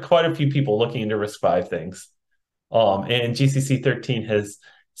there are quite a few people looking into RISC-V things. And GCC 13 has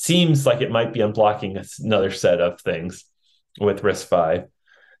seems like it might be unblocking another set of things with RISC-V.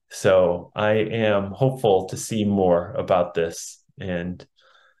 So I am hopeful to see more about this. And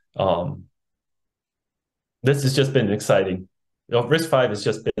um, this has just been exciting. RISC-V has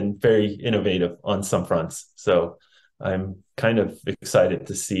just been very innovative on some fronts. So I'm kind of excited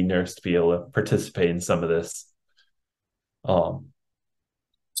to see NERSC to be able to participate in some of this.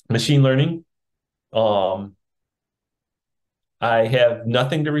 Machine learning. Um, I have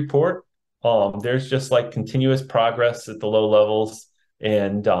nothing to report. There's just like continuous progress at the low levels.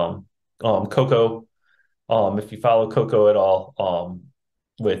 And Coco, if you follow Coco at all,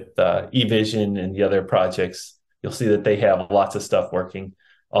 with eVision and the other projects, you'll see that they have lots of stuff working.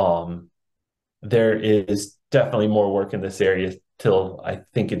 There is definitely more work in this area till I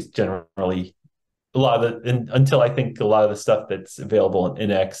think it's generally a lot of until I think a lot of the stuff that's available in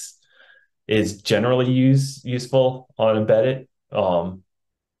NX is generally useful on embedded.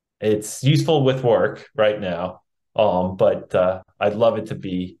 It's useful with work right now, but I'd love it to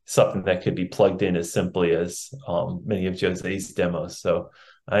be something that could be plugged in as simply as many of Jose's demos. So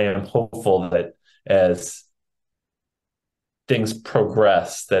I am hopeful that as things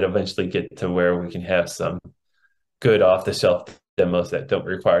progress, that eventually get to where we can have some good off-the-shelf demos that don't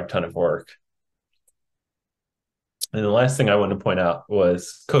require a ton of work. And the last thing I wanted to point out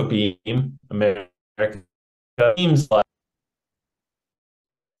was CodeBeam, America. Seems like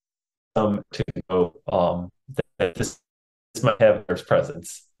to go that this might have their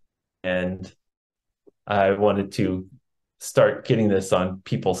presence. And I wanted to start getting this on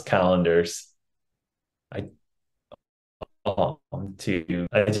people's calendars. I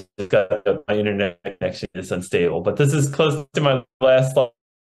just got my internet connection is unstable, but this is close to my last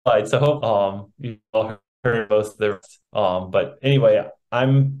slide. So hope you all heard most of the but anyway,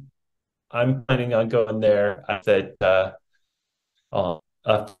 I'm planning on going there. I said a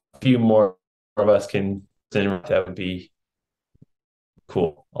few more of us can, that would be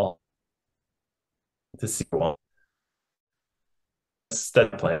cool to see one. That's the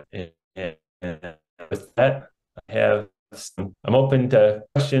plan. And with that, I'm open to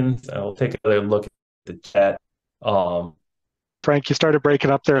questions. I'll take another look at the chat. Frank, you started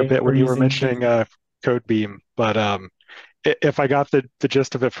breaking up there a bit when you were mentioning CodeBeam, but if I got the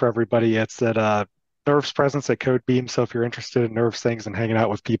gist of it for everybody, it's that Nerve's presence at CodeBeam. So if you're interested in Nerve's things and hanging out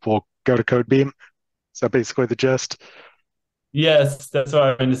with people, go to CodeBeam. So basically the gist. Yes, that's what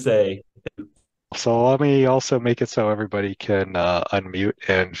I'm going to say. So let me also make it so everybody can unmute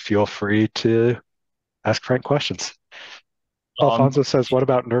and feel free to ask Frank questions. Alfonso says, what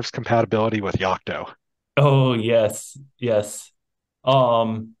about Nerve's compatibility with Yocto? Oh, yes. I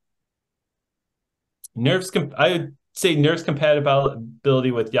would say Nerve's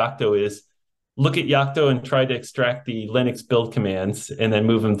compatibility with Yocto is look at Yocto and try to extract the Linux build commands and then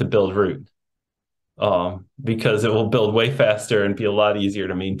move them to build root. Because it will build way faster and be a lot easier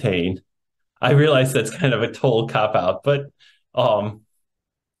to maintain. I realize that's kind of a total cop-out, but I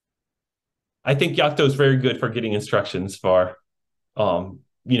think Yocto is very good for getting instructions for,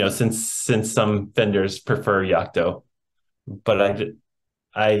 since some vendors prefer Yocto. But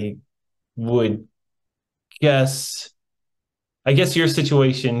I would guess, your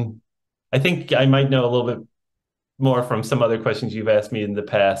situation, I think I might know a little bit more from some other questions you've asked me in the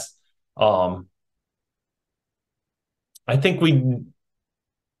past. I think I'm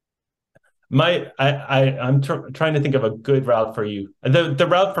trying to think of a good route for you. The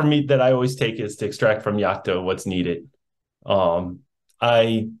route for me that I always take is to extract from Yocto what's needed.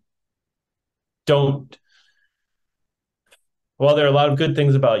 I don't, while there are a lot of good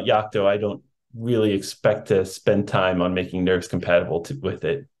things about Yocto, I don't really expect to spend time on making Nerves compatible with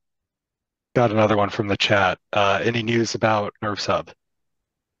it. Got another one from the chat. Any news about Nerves Hub?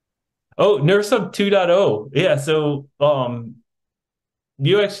 Oh, Nerves Hub 2.0. Yeah, so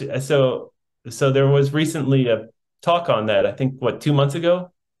you actually so there was recently a talk on that, I think, 2 months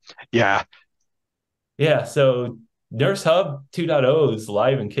ago? Yeah. Yeah, so Nerves Hub 2.0 is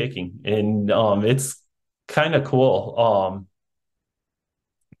live and kicking, and it's kind of cool.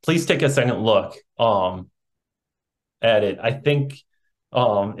 Please take a second look at it. I think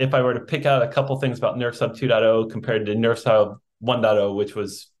if I were to pick out a couple things about Nerves Hub 2.0 compared to Nerves Hub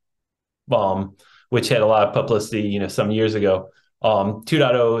 1.0, which had a lot of publicity, some years ago,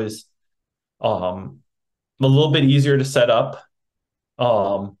 2.0 is a little bit easier to set up,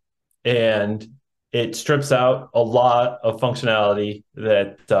 and it strips out a lot of functionality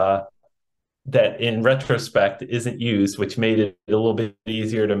that in retrospect isn't used, which made it a little bit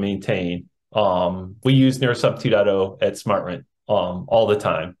easier to maintain. We use Nerves Hub 2.0 at SmartRent all the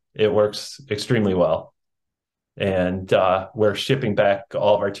time. It works extremely well. and we're shipping back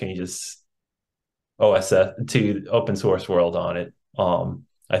all of our changes OSS to open source world on it.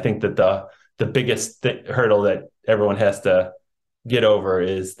 I think that the biggest hurdle that everyone has to get over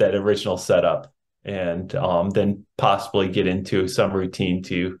is that original setup, and then possibly get into some routine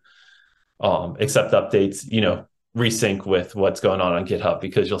to accept updates, resync with what's going on GitHub,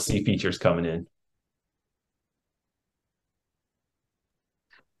 because you'll see features coming in.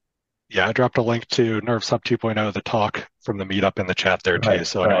 Yeah, I dropped a link to Nerve Sub 2.0, the talk from the meetup in the chat there too.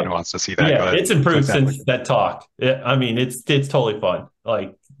 So anyone who wants to see that, go ahead. It's improved since that talk. I mean, it's totally fun.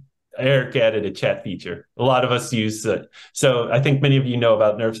 Like, Eric added a chat feature. A lot of us use it. So I think many of you know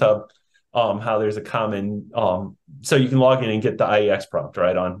about Nerve Hub, how there's a common, so you can log in and get the IEX prompt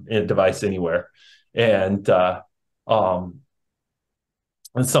right on a device anywhere. And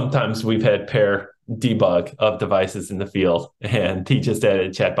sometimes we've had pair debug of devices in the field, and he just added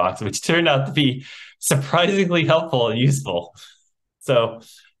a chat box, which turned out to be surprisingly helpful and useful. So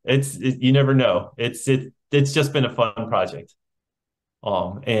you never know. It's just been a fun project.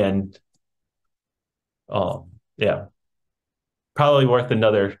 Yeah, probably worth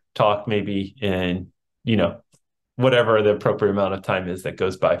another talk, maybe in, whatever the appropriate amount of time is that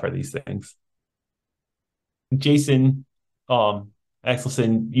goes by for these things. Jason,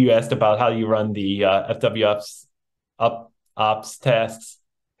 Axelson, you asked about how you run the FWOps ops tasks.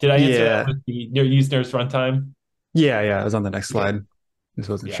 Did I answer that with the use nurse runtime? Yeah, I was on the next slide. Just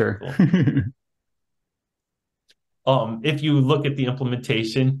wasn't sure. Cool. If you look at the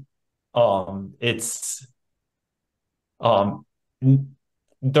implementation, it's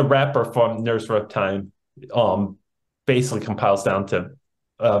the wrapper from nurse runtime basically compiles down to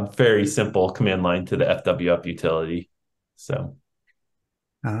a very simple command line to the FWUp utility. So,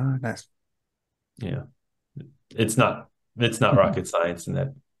 nice. Yeah, it's not rocket science in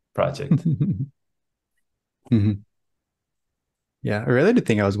that project. Mm-hmm. Yeah, a related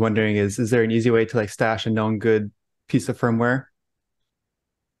thing I was wondering is there an easy way to stash a known good piece of firmware?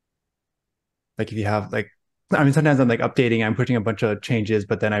 Like if you have sometimes I'm updating, I'm pushing a bunch of changes,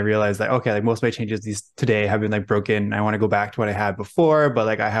 but then I realize okay, most of my changes these today have been broken. I want to go back to what I had before,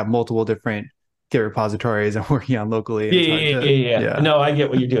 but I have multiple different Git repositories I'm working on locally. And yeah. No, I get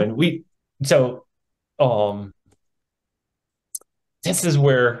what you're doing. This is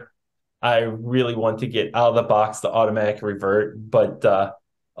where I really want to get out of the box the automatic revert, but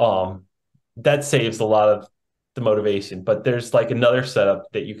that saves a lot of the motivation. But there's another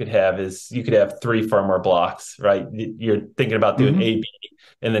setup that you could have is you could have 3 firmware blocks, right? You're thinking about doing A, B,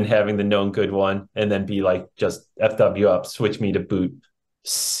 and then having the known good one, and then be just FW up, switch me to boot.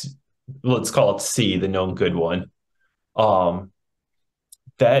 Let's call it C, the known good one.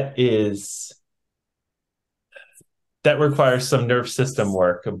 That requires some nerve system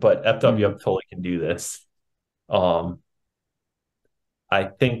work, but FWUp totally can do this. I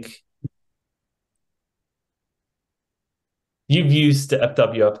think you've used the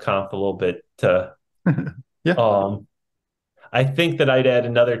FWUp conf a little bit to, yeah. I think that I'd add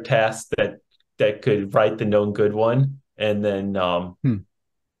another task that could write the known good one, and then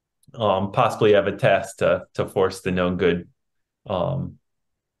possibly have a task to force the known good.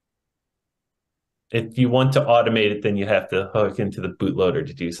 If you want to automate it, then you have to hook into the bootloader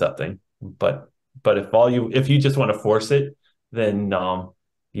to do something. But if you just want to force it, then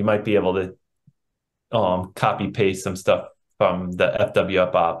you might be able to copy paste some stuff from the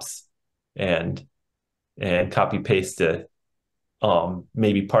FWUp ops and copy paste to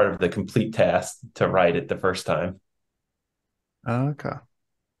maybe part of the complete task to write it the first time. Okay.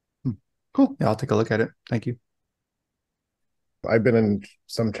 Cool. Yeah, I'll take a look at it. Thank you. I've been in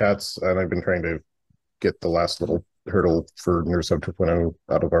some chats and I've been trying to get the last little hurdle for Nurse Sub 2.0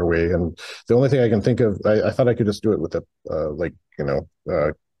 out of our way. And the only thing I can think of, I thought I could just do it with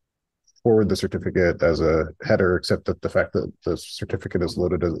forward the certificate as a header, except that the fact that the certificate is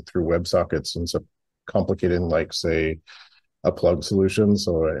loaded through WebSockets ends up complicating, say, a plug solution.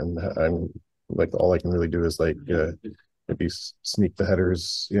 So I'm all I can really do is maybe sneak the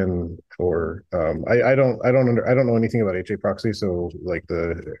headers in, or I don't know anything about HA proxy, so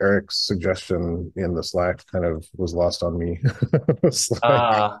the Eric's suggestion in the Slack kind of was lost on me.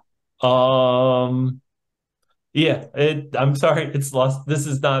 Yeah, I'm sorry, it's lost. This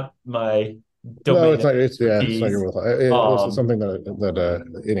is not my domain. No, it's not. It's not your it's something that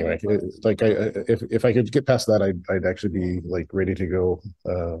anyway. If I could get past that, I'd actually be ready to go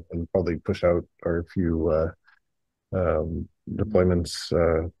and probably push out our few deployments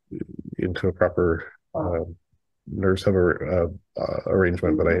into a proper nurse hover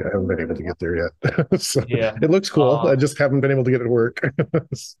arrangement, but I haven't been able to get there yet. So yeah, it looks cool. I just haven't been able to get it to work.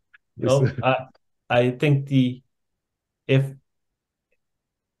 I think if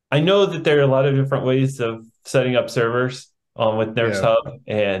I know that there are a lot of different ways of setting up servers with Nerves Yeah. Hub,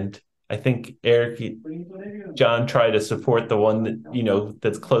 and I think John tried to support the one that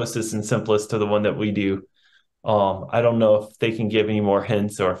that's closest and simplest to the one that we do. I don't know if they can give any more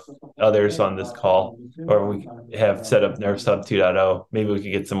hints, or if others on this call, or we have set up Nerves Hub 2.0. Maybe we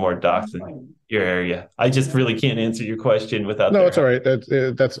could get some more docs in your area. I just really can't answer your question without. No, it's all right.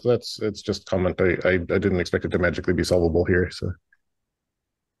 That's it's just comment. I didn't expect it to magically be solvable here. So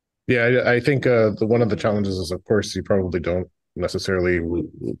yeah, I think one of the challenges is, of course, you probably don't necessarily,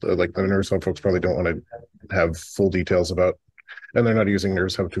 like the Nerves Hub folks probably don't want to have full details about, and they're not using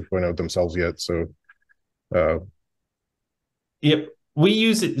Nerves Hub 2.0 themselves yet. So Yep, we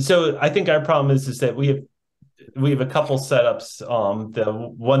use it. So I think our problem is that we have a couple setups. The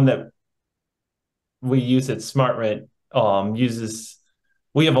one that we use at SmartRent uses.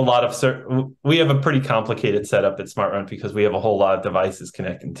 We have we have a pretty complicated setup at SmartRent because we have a whole lot of devices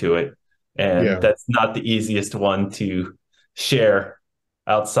connecting to it, and Yeah. that's not the easiest one to share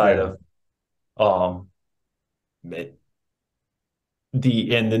outside Yeah. of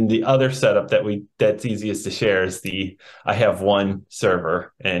and then the other setup that's easiest to share is I have one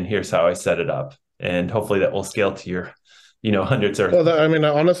server and here's how I set it up, and hopefully that will scale to your hundreds or Well, I mean,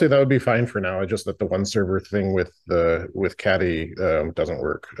 honestly, that would be fine for now. Just that the one server thing with Caddy doesn't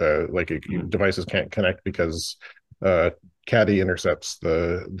work. Devices can't connect because Caddy intercepts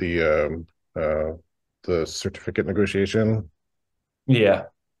the certificate negotiation. Yeah,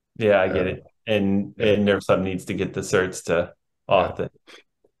 I get it. And Nerve Sub needs to get the certs to auth it.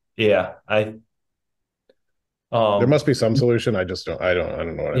 Yeah, there must be some solution. I just don't. I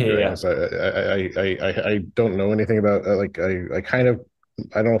don't know what I'm doing. So I don't know anything about I kind of,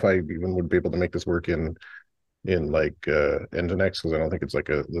 I don't know if I even would be able to make this work in like Nginx, because I don't think it's like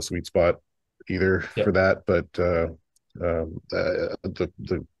the sweet spot either for that. But the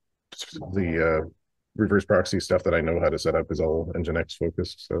reverse proxy stuff that I know how to set up is all Nginx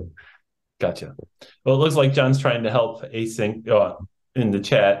focused. So gotcha. Well, it looks like John's trying to help async in the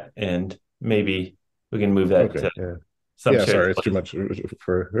chat, and maybe we can move that to some shared sorry, place. it's too much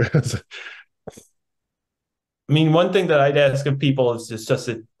for I mean, one thing that I'd ask of people is just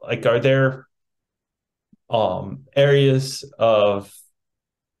like, are there areas of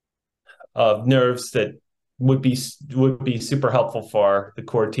nerves that would be super helpful for the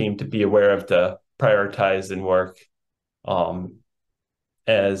core team to be aware of, to prioritize and work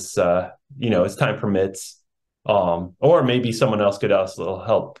as as time permits, or maybe someone else could also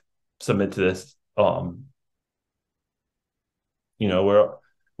help submit to this. Where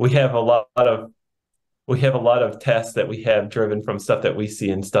we have a lot of tests that we have driven from stuff that we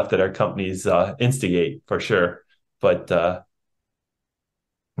see and stuff that our companies instigate, for sure. But I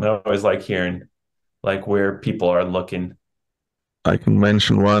always like hearing like where people are looking. I can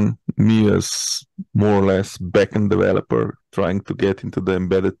mention one. Me as more or less backend developer trying to get into the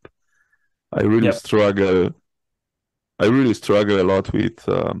embedded. I really struggle a lot with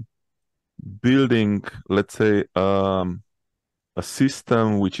building, let's say, a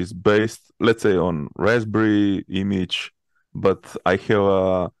system which is based, let's say, on Raspberry image, but I have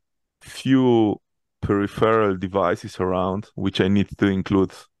a few peripheral devices around which I need to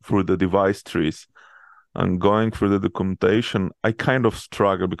include through the device trees. And going through the documentation, I kind of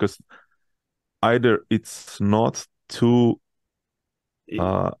struggle because either it's not too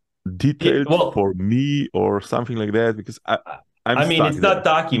detailed for me or something like that, because I mean, it's not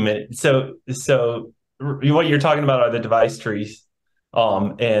documented. So what you're talking about are the device trees,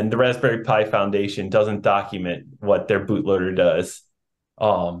 and the Raspberry Pi Foundation doesn't document what their bootloader does.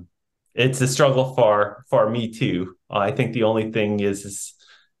 It's a struggle for me too. I think the only thing is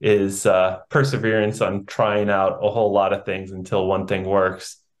perseverance on trying out a whole lot of things until one thing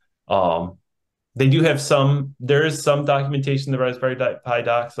works. They do have there is some documentation in the Raspberry Pi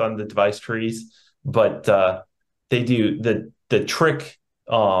docs on the device trees, but they do the trick.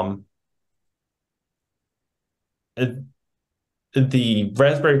 The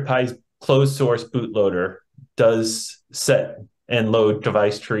Raspberry Pi's closed source bootloader does set and load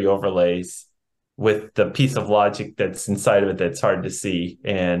device tree overlays with the piece of logic that's inside of it that's hard to see.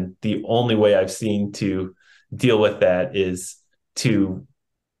 And the only way I've seen to deal with that is to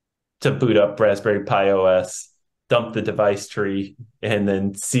boot up Raspberry Pi OS, dump the device tree, and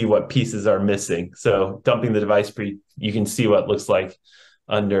then see what pieces are missing. So dumping the device tree, you can see what it looks like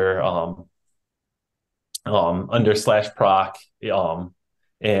under /proc,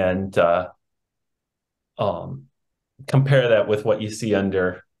 and compare that with what you see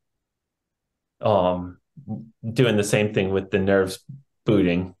under doing the same thing with the nerves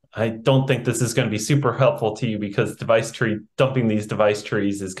booting. I don't think this is going to be super helpful to you because dumping these device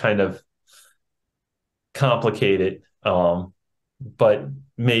trees is kind of complicated. But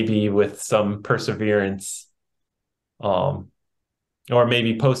maybe with some perseverance, or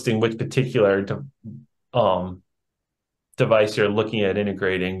maybe posting which particular device you're looking at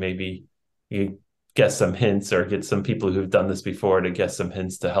integrating, maybe you get some hints or get some people who've done this before to get some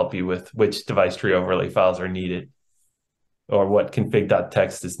hints to help you with which device tree overlay files are needed or what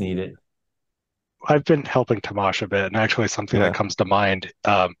config.txt is needed. I've been helping Tomasz a bit, and actually something that comes to mind,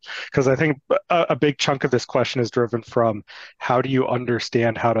 because I think a big chunk of this question is driven from how do you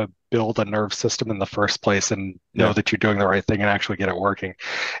understand how to build a nerve system in the first place and know that you're doing the right thing and actually get it working.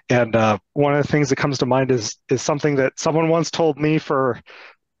 And one of the things that comes to mind is something that someone once told me for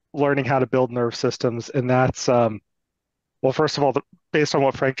learning how to build nerve systems, and that's, well, first of all, based on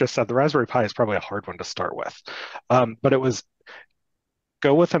what Frank just said, the Raspberry Pi is probably a hard one to start with. But it was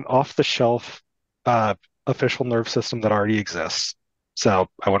go with an off-the-shelf official nerve system that already exists. So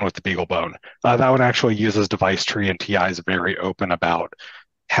I went with the BeagleBone. That one actually uses device tree, and TI is very open about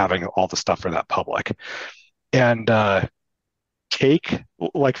having all the stuff for that public. And Cake,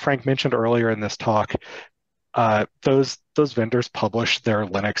 like Frank mentioned earlier in this talk, those vendors publish their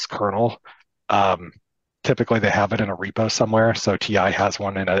Linux kernel. Typically, they have it in a repo somewhere. So TI has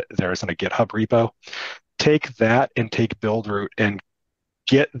one theirs in a GitHub repo. Take that and take Buildroot and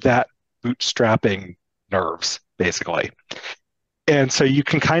get that bootstrapping nerves, basically. And so you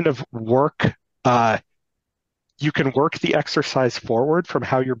can kind of work the exercise forward from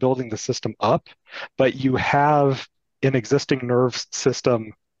how you're building the system up, but you have an existing nerves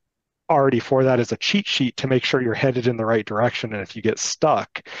system already for that as a cheat sheet to make sure you're headed in the right direction. And if you get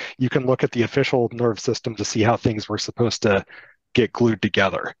stuck, you can look at the official nerve system to see how things were supposed to get glued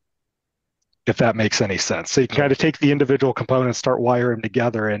together, if that makes any sense. So you can kind of take the individual components, start wiring them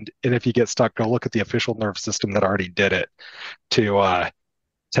together, and if you get stuck, go look at the official nerve system that already did it to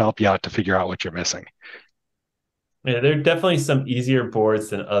help you out to figure out what you're missing. Yeah, there are definitely some easier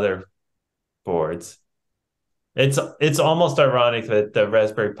boards than other boards. It's almost ironic that the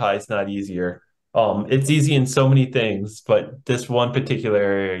Raspberry Pi is not easier. It's easy in so many things, but this one particular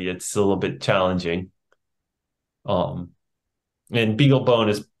area, it's a little bit challenging. And BeagleBone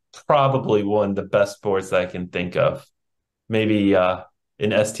is probably one of the best boards that I can think of. Maybe an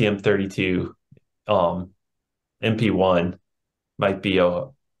STM32 MP1 might be a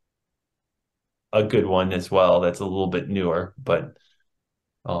good one as well. That's a little bit newer, but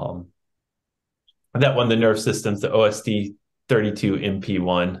that one, the nerve systems, the OSD 32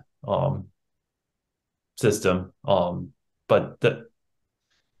 MP1 system. But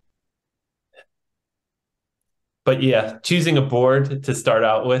yeah, choosing a board to start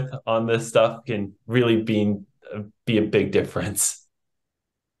out with on this stuff can really be a big difference.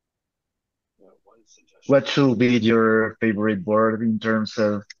 What should be your favorite board in terms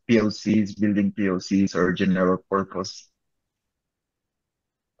of POCs, building POCs, or general purpose?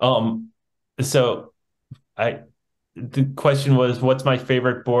 So the question was, what's my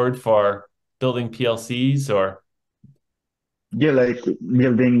favorite board for building PLCs or? Yeah, like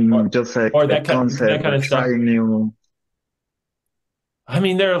building just a concept, that kind of stuff. trying new. I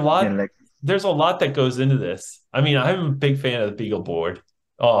mean, there's a lot that goes into this. I mean, I'm a big fan of the Beagle board,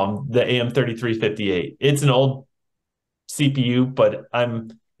 the AM3358. It's an old CPU,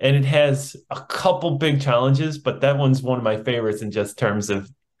 and it has a couple big challenges, but that one's one of my favorites in just terms of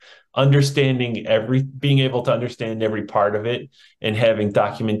being able to understand every part of it and having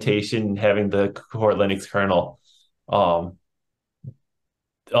documentation and having the core Linux kernel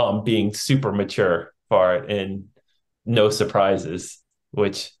being super mature for it and no surprises,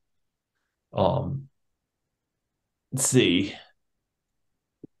 which let's see.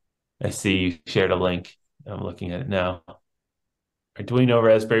 I see you shared a link. I'm looking at it now. Arduino,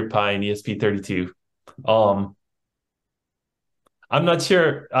 Raspberry Pi, and ESP32. I'm not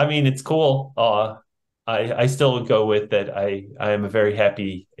sure. I mean, it's cool. I still would go with that. I am a very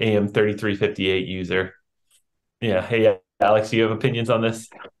happy AM3358 user. Yeah. Hey, Alex, do you have opinions on this?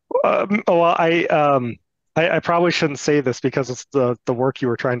 Well, I probably shouldn't say this because it's the work you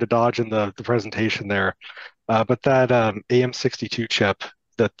were trying to dodge in the presentation there. But that AM62 chip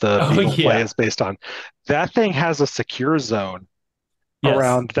that the Beagle Play is based on, that thing has a secure zone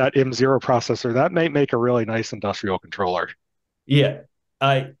around that M0 processor. That might make a really nice industrial controller. Yeah,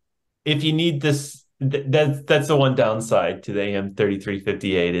 if you need this, that's the one downside to the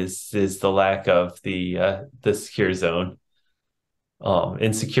AM3358 is the lack of the secure zone,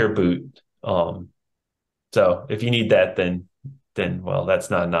 and secure boot. So if you need that, then well, that's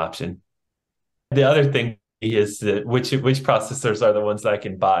not an option. The other thing is which processors are the ones that I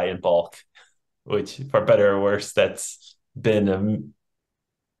can buy in bulk, which for better or worse, that's been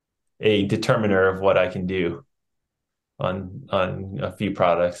a determiner of what I can do on a few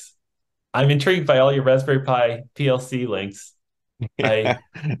products. I'm intrigued by all your Raspberry Pi PLC links.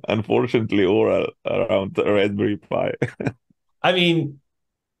 Unfortunately, all around the Raspberry Pi. I mean,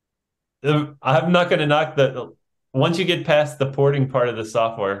 I'm not going to knock the once you get past the porting part of the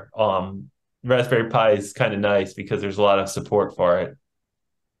software, Raspberry Pi is kind of nice because there's a lot of support for it.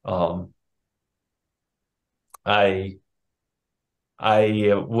 Um, I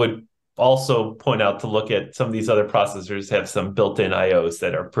I would also point out to look at some of these other processors have some built-in IOs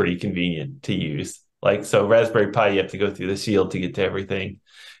that are pretty convenient to use. Like so Raspberry Pi, you have to go through the shield to get to everything.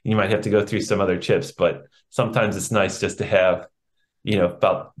 You might have to go through some other chips, but sometimes it's nice just to have,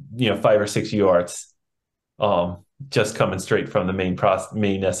 about 5 or 6 UARTs just coming straight from the main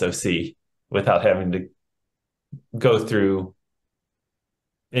SoC without having to go through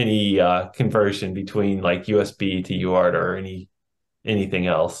any conversion between like USB to UART or anything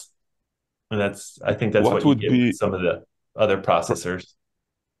else. And I think that's what you get with some of the other processors.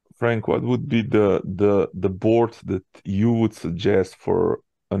 Frank, what would be the board that you would suggest for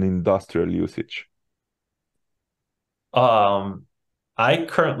an industrial usage? I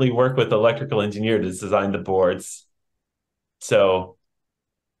currently work with electrical engineer to design the boards. So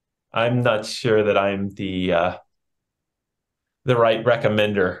I'm not sure that I'm the right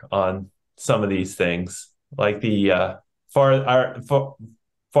recommender on some of these things. Like for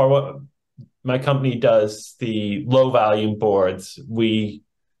what my company does, the low volume boards, we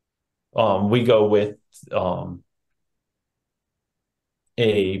go with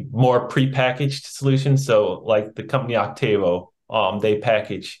a more prepackaged solution. So like the company Octavo, they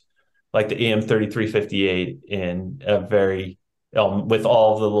package like the AM3358 in a very with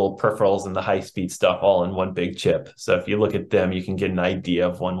all the little peripherals and the high speed stuff all in one big chip. So if you look at them, you can get an idea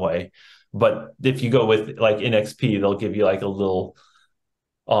of one way. But if you go with like NXP, they'll give you like a little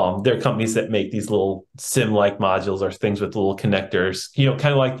there are companies that make these little sim-like modules or things with little connectors,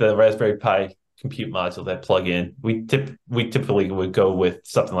 kind of like the Raspberry Pi compute module that plug in. We typically would go with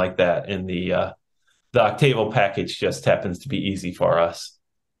something like that, and the Octavo package just happens to be easy for us.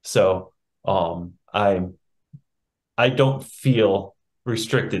 So I don't feel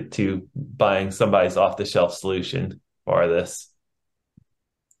restricted to buying somebody's off-the-shelf solution for this.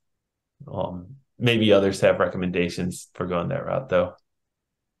 Maybe others have recommendations for going that route, though.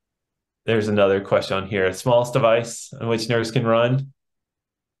 There's another question on here. Smallest device on which nerves can run.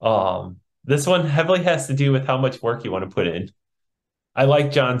 This one heavily has to do with how much work you want to put in. I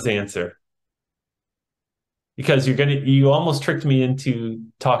like John's answer because you almost tricked me into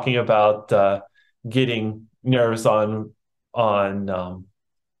talking about getting nerves on I'm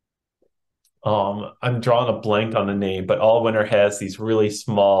drawing a blank on the name, but Allwinner has these really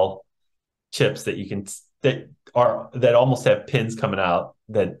small chips that almost have pins coming out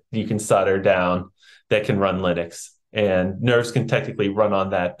that you can solder down that can run Linux. And nerves can technically run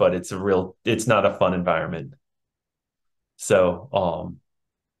on that, but it's not a fun environment. So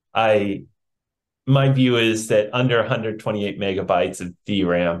my view is that under 128 megabytes of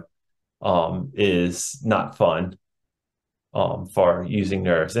DRAM is not fun for using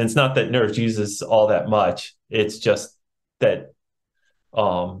nerves. And it's not that nerves uses all that much. It's just that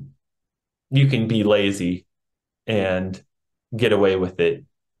you can be lazy and get away with it.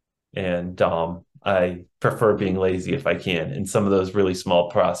 And I prefer being lazy if I can. And some of those really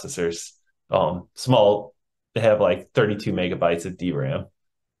small processors, they have like 32 megabytes of DRAM,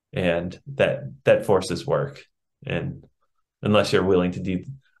 and that forces work. And unless you're willing to do,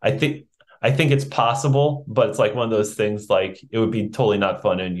 I think it's possible, but it's like one of those things. Like it would be totally not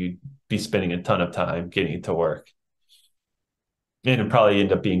fun, and you'd be spending a ton of time getting it to work, and it'd probably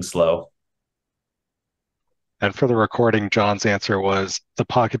end up being slow. And for the recording, John's answer was the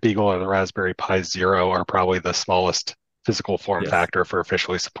Pocket Beagle or the Raspberry Pi Zero are probably the smallest physical form factor for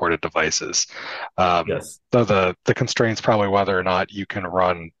officially supported devices. Yes. Though the constraint's probably whether or not you can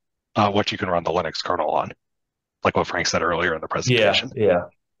run what you can run the Linux kernel on, like what Frank said earlier in the presentation. Yeah.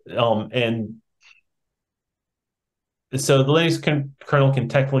 And so the Linux kernel can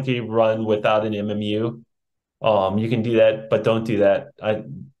technically run without an MMU. You can do that, but don't do that.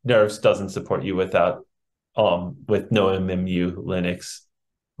 Nerves doesn't support you with no MMU Linux.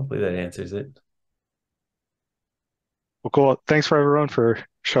 Hopefully that answers it. Well, cool. Thanks for everyone for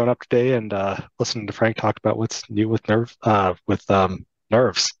showing up today and listening to Frank talk about what's new with nerves.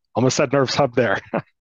 Almost said Nerves Hub there.